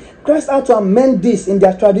totally. Christ had to amend this in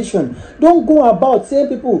their tradition. Don't go about saying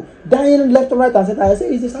people dying left and right and center. I say,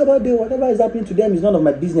 it's the Sabbath day, whatever is happening to them is none of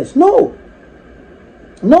my business. No,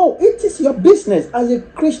 it is your business as a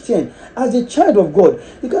Christian, as a child of God.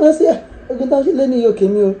 You cannot say,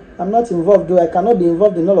 I'm not involved, though I cannot be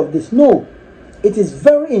involved in all of this. No, it is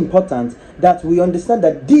very important that we understand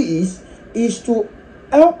that this is to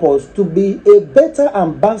help us to be a better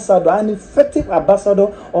ambassador, an effective ambassador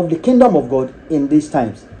of the kingdom of God in these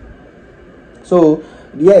times. So,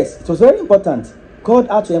 yes, it was very important. God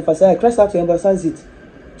had to emphasize, Christ had to emphasize it.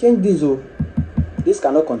 Change this, this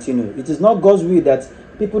cannot continue. It is not God's will that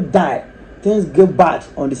people die, things go bad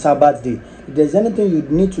on the Sabbath day. If there's anything you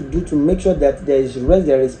need to do to make sure that there is rest,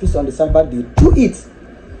 there is peace on the Sabbath day, do it.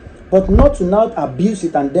 But not to now abuse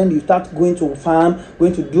it and then you start going to farm,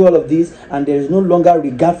 going to do all of this, and there is no longer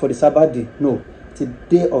regard for the Sabbath day. No, it's a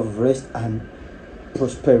day of rest and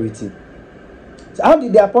prosperity. So how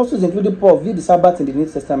did the apostles, including Paul, view the Sabbath in the New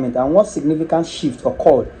Testament, and what significant shift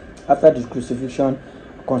occurred after the crucifixion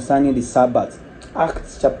concerning the Sabbath?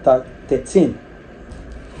 Acts chapter 13.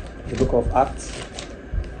 The book of Acts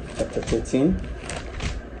chapter 13.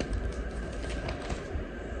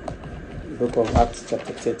 The book of Acts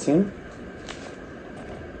chapter 13,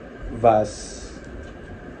 verse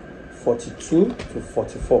 42 to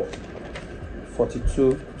 44.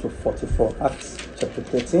 42 to 44. Acts chapter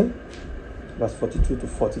 13, verse 42 to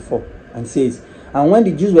 44. And says, and when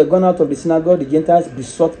the Jews were gone out of the synagogue, the Gentiles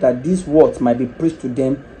besought that these words might be preached to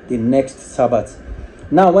them the next Sabbath.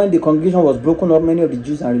 Now when the congregation was broken up, many of the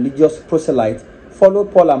Jews and religious proselytes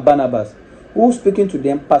followed Paul and Barnabas, who, speaking to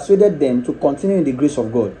them, persuaded them to continue in the grace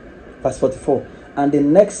of God. Verse 44. And the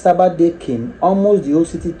next Sabbath day came, almost the whole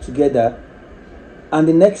city together. And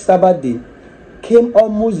the next Sabbath day came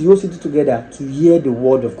almost the whole city together to hear the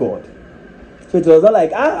word of God. So it was not like,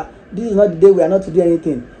 this is not the day we are not to do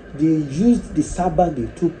anything. They used the Sabbath day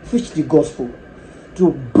to preach the gospel, to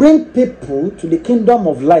bring people to the kingdom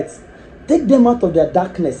of light, take them out of their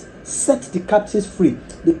darkness, set the captives free.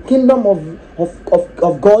 The kingdom of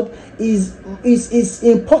God is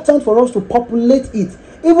important for us to populate it.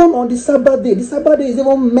 Even on the Sabbath day. The Sabbath day is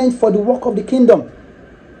even meant for the work of the kingdom.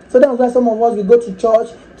 So that's why some of us, we go to church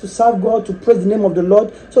to serve God, to praise the name of the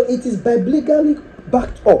Lord. So it is biblically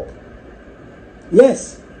backed up.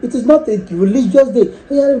 Yes, it is not a religious day.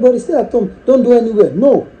 Hey, everybody stay at home, don't do anywhere.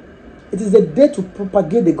 No, it is a day to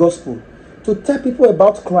propagate the gospel, to tell people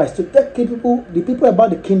about Christ, to tell the people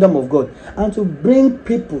about the kingdom of God, and to bring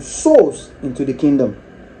people, souls, into the kingdom.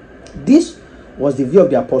 This was the view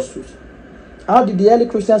of the apostles. How did the early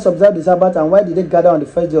Christians observe the Sabbath, and why did they gather on the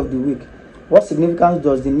first day of the week? What significance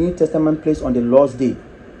does the New Testament place on the Lord's Day?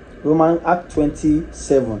 Acts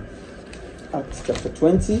 27. Acts chapter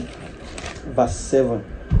 20, verse 7.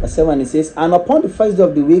 Verse 7, it says, and upon the first day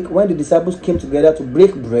of the week, when the disciples came together to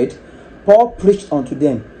break bread, Paul preached unto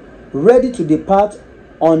them, ready to depart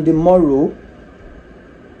on the morrow,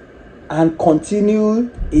 and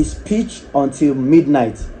continued his speech until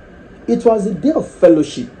midnight. It was a day of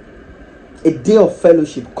fellowship. A day of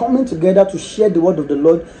fellowship, coming together to share the word of the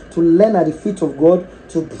Lord, to learn at the feet of God,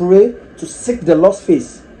 to pray, to seek the Lord's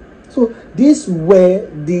face. So these were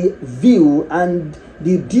the view and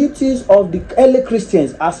the duties of the early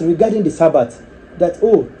Christians as regarding the Sabbath. That,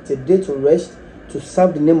 it's a day to rest, to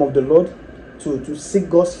serve the name of the Lord, to seek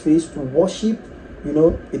God's face, to worship,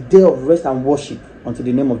 a day of rest and worship unto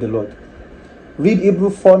the name of the Lord. Read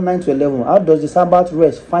Hebrews 4:9-11. How does the Sabbath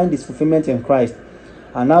rest find its fulfillment in Christ?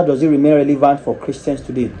 And how does it remain relevant for Christians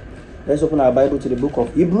today? Let's open our Bible to the book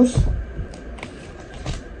of Hebrews.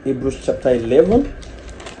 Hebrews chapter 11.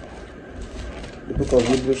 the book of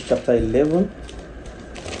Hebrews chapter 11,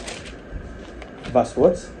 verse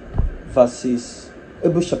what?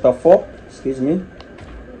 Hebrews chapter 4,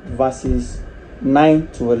 verses 9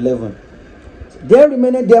 to 11. There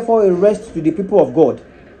remaineth therefore a rest to the people of God.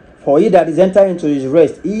 For he that is entered into his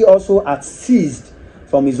rest, he also hath ceased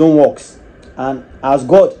from his own works, and as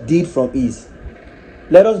God did from his.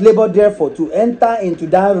 Let us labor therefore to enter into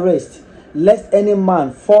that rest, lest any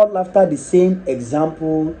man fall after the same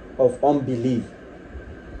example of unbelief.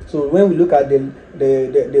 So when we look at the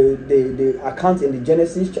account in the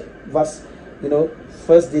Genesis verse,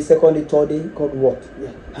 first day, second day, third day, God worked.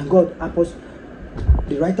 Yeah. And God,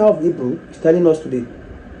 the writer of Hebrew is telling us today,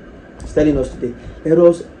 let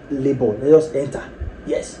us labor, let us enter.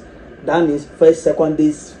 Yes. That means first, second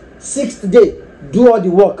day, sixth day, do all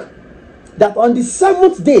the work. That on the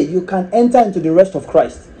seventh day, you can enter into the rest of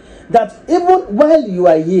Christ. That even while you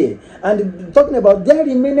are here, and talking about there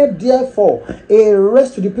remaineth therefore a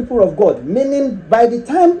rest to the people of God, meaning by the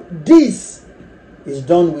time this is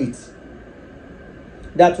done with,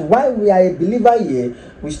 that while we are a believer here,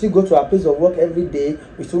 we still go to our place of work every day,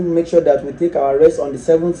 we still make sure that we take our rest on the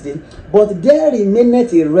seventh day, but there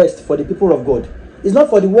remaineth a rest for the people of God. It's not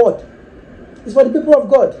for the world, it's for the people of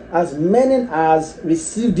God. As many as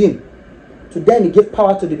received him, to them he gave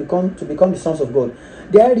power to become the sons of God.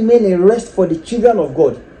 There remain a rest for the children of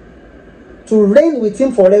God, to reign with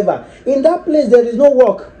him forever. In that place there is no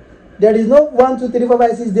work. There is no 1, 2, 3, 4,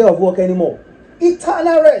 5, 6 days of work anymore.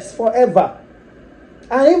 Eternal rest forever.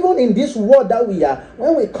 And even in this world that we are,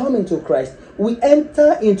 when we come into Christ, we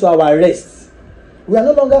enter into our rest. We are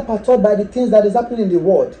no longer perturbed by the things that is happening in the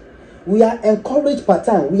world. We are encouraged per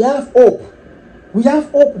time. We have hope. We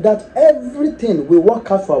have hope that everything will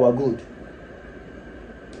work out for our good.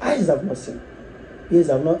 Eyes have not seen, ears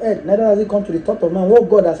have not heard, neither has it come to the thought of man what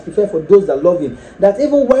God has prepared for those that love him. That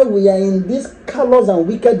even while we are in this callous and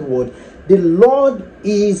wicked world, the Lord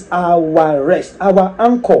is our rest, our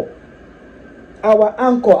anchor,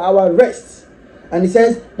 our rest. And he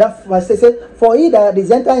says, that verse says, for he that is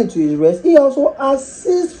entered into his rest, he also has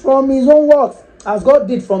ceased from his own works, as God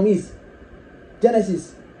did from his.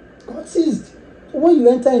 Genesis, God ceased. So when you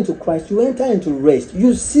enter into Christ, you enter into rest.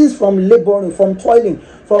 You cease from laboring, from toiling,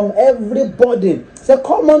 from every burden. Say,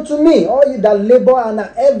 come unto me, all you that labor and are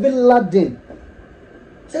heavy laden.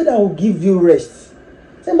 Say, that will give you rest.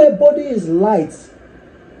 Say, my body is light.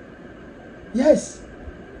 Yes.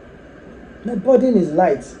 My burden is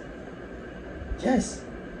light. Yes.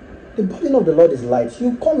 The burden of the Lord is light.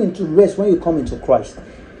 You come into rest when you come into Christ.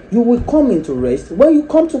 You will come into rest when you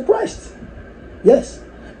come to Christ. Yes.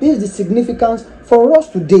 This is the significance for us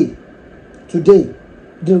today.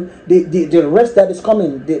 The rest that is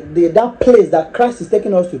coming, that place that Christ is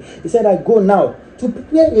taking us to. He said, I go now to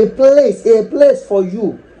prepare a place for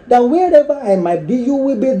you, that wherever I might be, you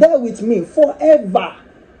will be there with me forever.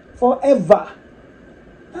 Forever.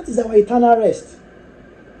 That is our eternal rest.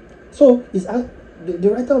 So the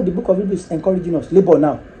writer of the book of Hebrews is encouraging us, labor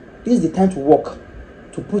now. This is the time to work,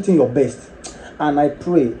 to put in your best. And I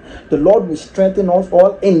pray the Lord will strengthen us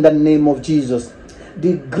all in the name of Jesus.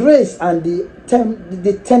 The grace and the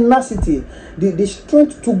tenacity, the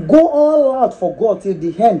strength to go all out for God till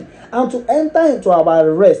the end, and to enter into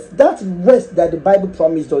our rest. That rest that the Bible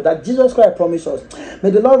promised us, that Jesus Christ promised us. May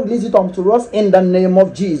the Lord release it unto us in the name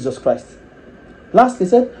of Jesus Christ. Lastly,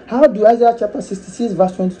 said, how do Isaiah chapter 66,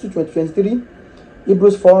 verse 22 to 23,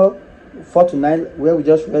 Hebrews 4-9, where we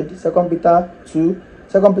just read, 2 Peter 2,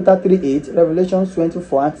 2 Peter 3:8, Revelation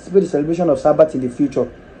 24, anticipate the celebration of Sabbath in the future,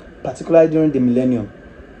 particularly during the millennium.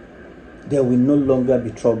 There will no longer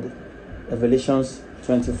be trouble. Revelation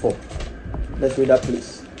 24. Let's read that,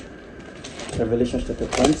 please. Revelation chapter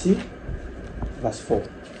 20, verse 4.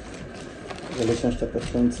 Revelation chapter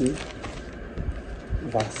 20,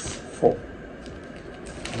 verse 4.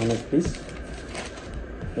 A minute, please.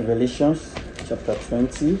 Revelation chapter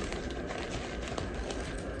 20,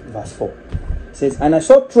 verse 4. It says, and I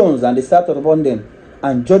saw thrones, and they sat upon them,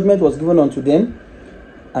 and judgment was given unto them.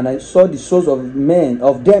 And I saw the souls of men,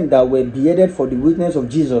 of them that were beheaded for the witness of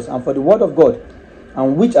Jesus and for the word of God,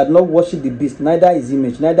 and which had not worshipped the beast, neither his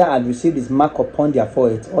image, neither had received his mark upon their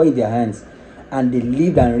foreheads or in their hands. And they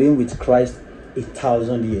lived and reigned with Christ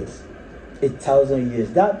 1,000 years. 1,000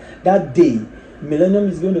 years. That day, millennium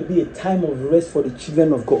is going to be a time of rest for the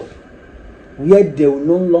children of God, where there will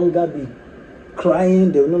no longer be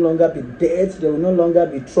crying, there will no longer be death, there will no longer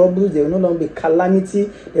be troubles, there will no longer be calamity,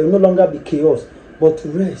 there will no longer be chaos, but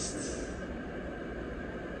rest.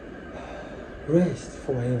 Rest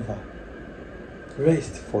forever.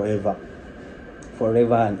 Rest forever.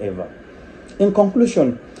 Forever and ever. In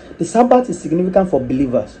conclusion, the Sabbath is significant for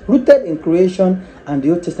believers, rooted in creation and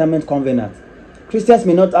the Old Testament covenant. Christians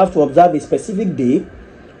may not have to observe a specific day,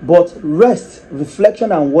 but rest,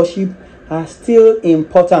 reflection, and worship are still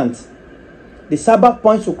important. The Sabbath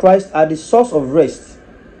points to Christ as the source of rest,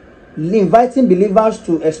 inviting believers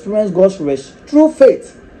to experience God's rest through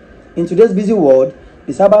faith. In today's busy world,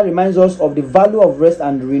 the Sabbath reminds us of the value of rest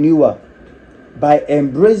and renewal. By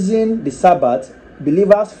embracing the Sabbath,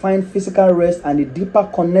 believers find physical rest and a deeper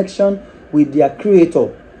connection with their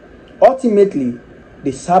Creator. Ultimately,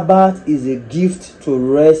 the Sabbath is a gift to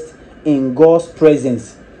rest in God's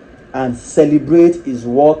presence and celebrate His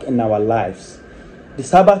work in our lives. The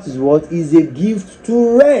Sabbath is what? Is a gift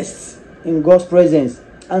to rest in God's presence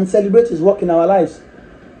and celebrate His work in our lives.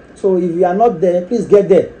 So if you are not there, please get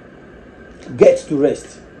there. Get to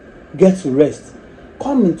rest. Get to rest.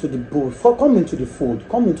 Come into the boat. Come into the fold.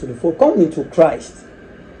 Come into the fold. Come into Christ.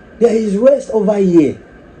 There is rest over here.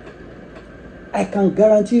 I can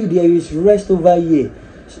guarantee you there is rest over here.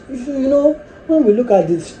 You know, when we look at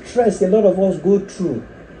the stress a lot of us go through,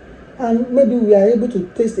 and maybe we are able to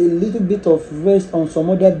taste a little bit of rest on some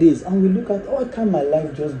other days, and we look at, oh, can my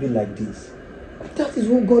life just be like this? That is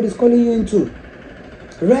what God is calling you into.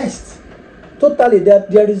 Rest. Totally.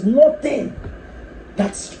 There is nothing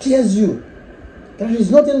that scares you. There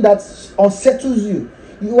is nothing that unsettles you.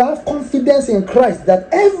 You have confidence in Christ that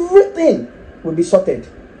everything will be sorted.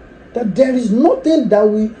 That there is nothing that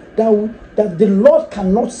the Lord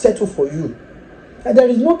cannot settle for you. That there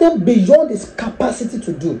is nothing beyond His capacity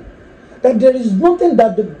to do. That there is nothing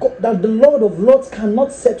that the Lord of Lords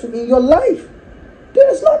cannot settle in your life.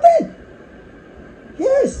 There is nothing.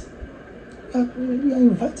 Yes. We are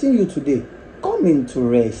inviting you today. Come into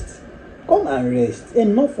rest. Come and rest.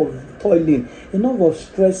 Enough of toiling. Enough of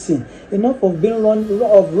stressing. Enough of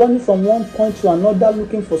running from one point to another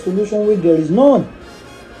looking for solution where there is none.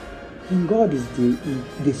 In God is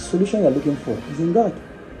the solution you are looking for. Is in God.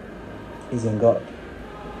 Is in God.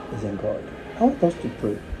 Is in God. I want us to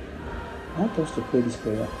pray. I want us to pray this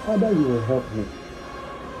prayer. Father, you will help me.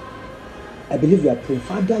 I believe you are praying.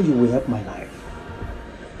 Father, you will help my life.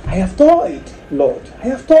 I have toiled, Lord. I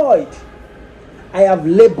have toiled. I have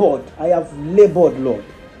labored. I have labored, Lord.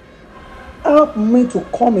 Help me to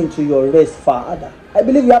come into your rest, Father. I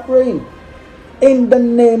believe you are praying. In the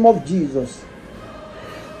name of Jesus.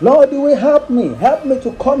 Lord, you will help me. Help me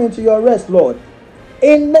to come into your rest, Lord.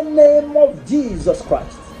 In the name of Jesus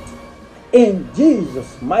Christ. In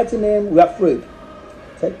Jesus' mighty name, we are prayed.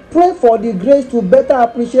 Pray for the grace to better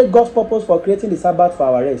appreciate God's purpose for creating the Sabbath for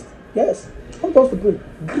our rest. Yes. I want us to pray.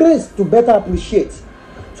 Grace to better appreciate.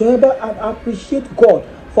 To better appreciate God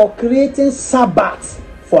for creating Sabbath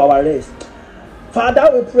for our rest. Father,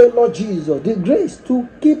 we pray, Lord Jesus, the grace to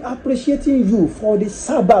keep appreciating you for the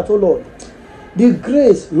Sabbath, oh Lord. The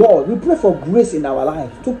grace, Lord, we pray for grace in our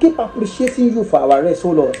life to keep appreciating you for our rest,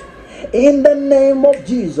 oh Lord. In the name of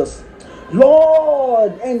Jesus,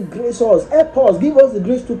 Lord, and grace us, help us, give us the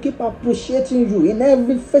grace to keep appreciating you in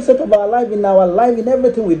every facet of our life, in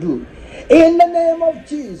everything we do. In the name of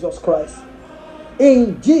Jesus Christ.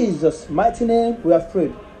 In Jesus' mighty name, we have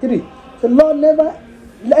prayed. 3. So Lord,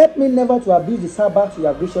 let me never to abuse the Sabbath you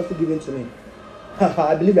have graciously given to me.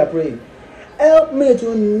 I believe you are praying. Help me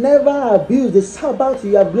to never abuse the Sabbath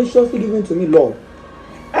you have graciously given to me, Lord.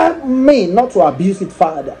 Help me not to abuse it,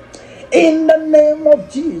 Father. In the name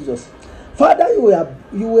of Jesus. Father, you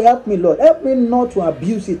will help me, Lord. Help me not to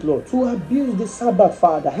abuse it, Lord. To abuse the Sabbath,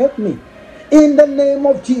 Father. Help me. In the name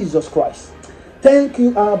of Jesus Christ. Thank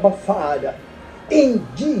you, Abba, Father. In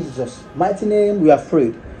Jesus' mighty name, we have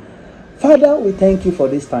prayed. Father, we thank you for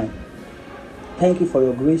this time. Thank you for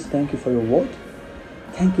your grace. Thank you for your word.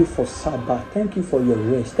 Thank you for Sabbath. Thank you for your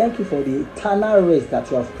rest. Thank you for the eternal rest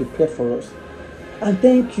that you have prepared for us. And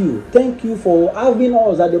thank you for having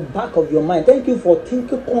us at the back of your mind. Thank you for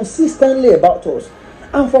thinking consistently about us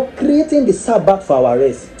and for creating the Sabbath for our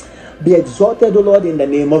rest. Be exalted, O Lord, in the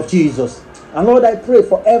name of Jesus. And Lord, I pray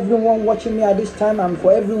for everyone watching me at this time and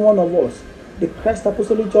for every one of us, the Christ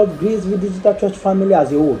Apostolic Church, Graceville Digital Church family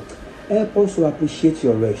as a whole. Help us to appreciate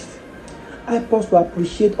your rest. Help us to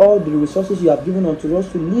appreciate all the resources you have given unto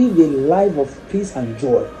us to live a life of peace and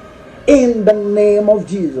joy. In the name of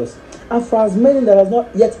Jesus. And for as many that has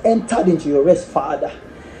not yet entered into your rest, Father,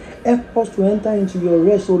 help us to enter into your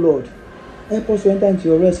rest, O Lord. Help us to enter into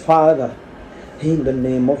your rest, Father. In the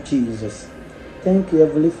name of Jesus. Thank you,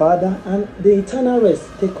 Heavenly Father. And the eternal rest,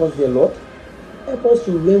 take us there, Lord. Help us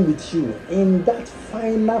to reign with you in that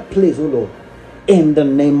final place, O Lord. In the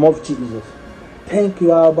name of Jesus. Thank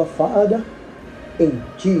you, Abba, Father. In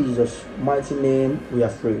Jesus' mighty name, we are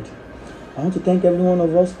prayed. I want to thank every one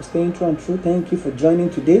of us for staying true and true. Thank you for joining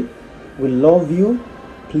today. We love you.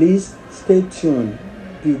 Please stay tuned.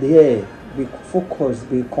 Be there. Be focused.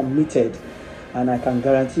 Be committed. And I can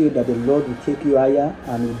guarantee you that the Lord will take you higher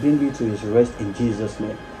and will bring you to his rest in Jesus'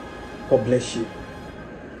 name. God bless you.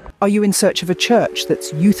 Are you in search of a church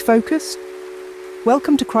that's youth-focused?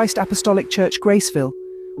 Welcome to Christ Apostolic Church Graceville,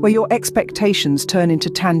 where your expectations turn into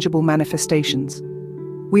tangible manifestations.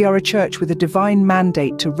 We are a church with a divine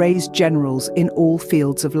mandate to raise generals in all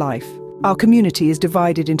fields of life. Our community is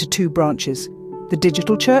divided into two branches, the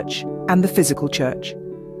digital church and the physical church.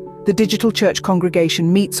 The digital church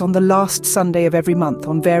congregation meets on the last Sunday of every month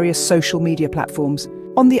on various social media platforms.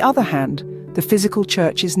 On the other hand, the physical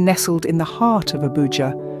church is nestled in the heart of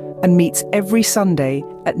Abuja and meets every Sunday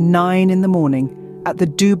at 9 in the morning at the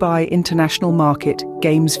Dubai International Market,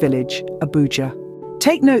 Games Village, Abuja.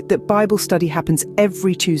 Take note that Bible study happens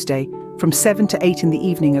every Tuesday from 7 to 8 in the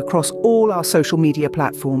evening across all our social media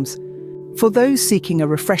platforms. For those seeking a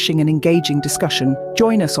refreshing and engaging discussion,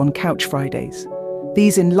 join us on Couch Fridays.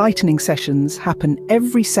 These enlightening sessions happen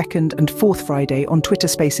every second and fourth Friday on Twitter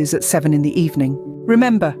Spaces at 7 in the evening.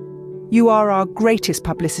 Remember, you are our greatest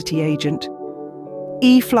publicity agent.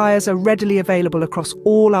 E-flyers are readily available across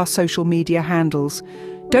all our social media handles.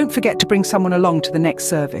 Don't forget to bring someone along to the next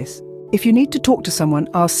service. If you need to talk to someone,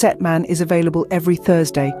 our set man is available every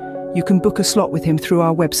Thursday. You can book a slot with him through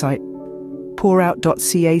our website,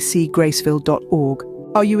 pourout.cacgraceville.org.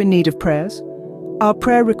 Are you in need of prayers? Our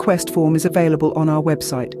prayer request form is available on our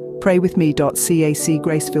website,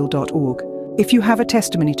 praywithme.cacgraceville.org. If you have a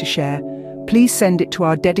testimony to share, please send it to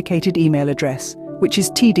our dedicated email address, which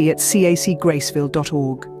is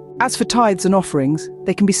td@cacgraceville.org. As for tithes and offerings,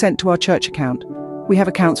 they can be sent to our church account. We have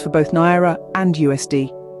accounts for both Naira and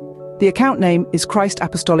USD. The account name is Christ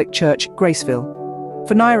Apostolic Church, Graceville.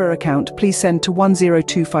 For Naira account, please send to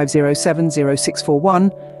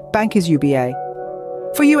 10250700641. Bank is UBA.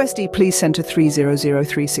 For USD, please send to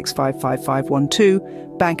 30036555512.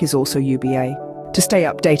 Bank is also UBA. To stay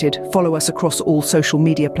updated, follow us across all social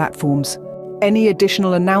media platforms. Any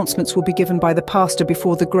additional announcements will be given by the pastor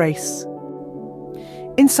before the grace.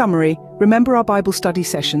 In summary, remember our Bible study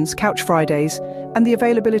sessions, Couch Fridays, and the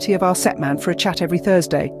availability of our set man for a chat every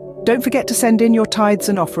Thursday. Don't forget to send in your tithes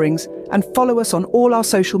and offerings and follow us on all our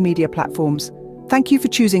social media platforms. Thank you for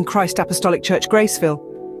choosing Christ Apostolic Church Graceville.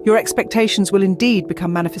 Your expectations will indeed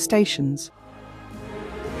become manifestations.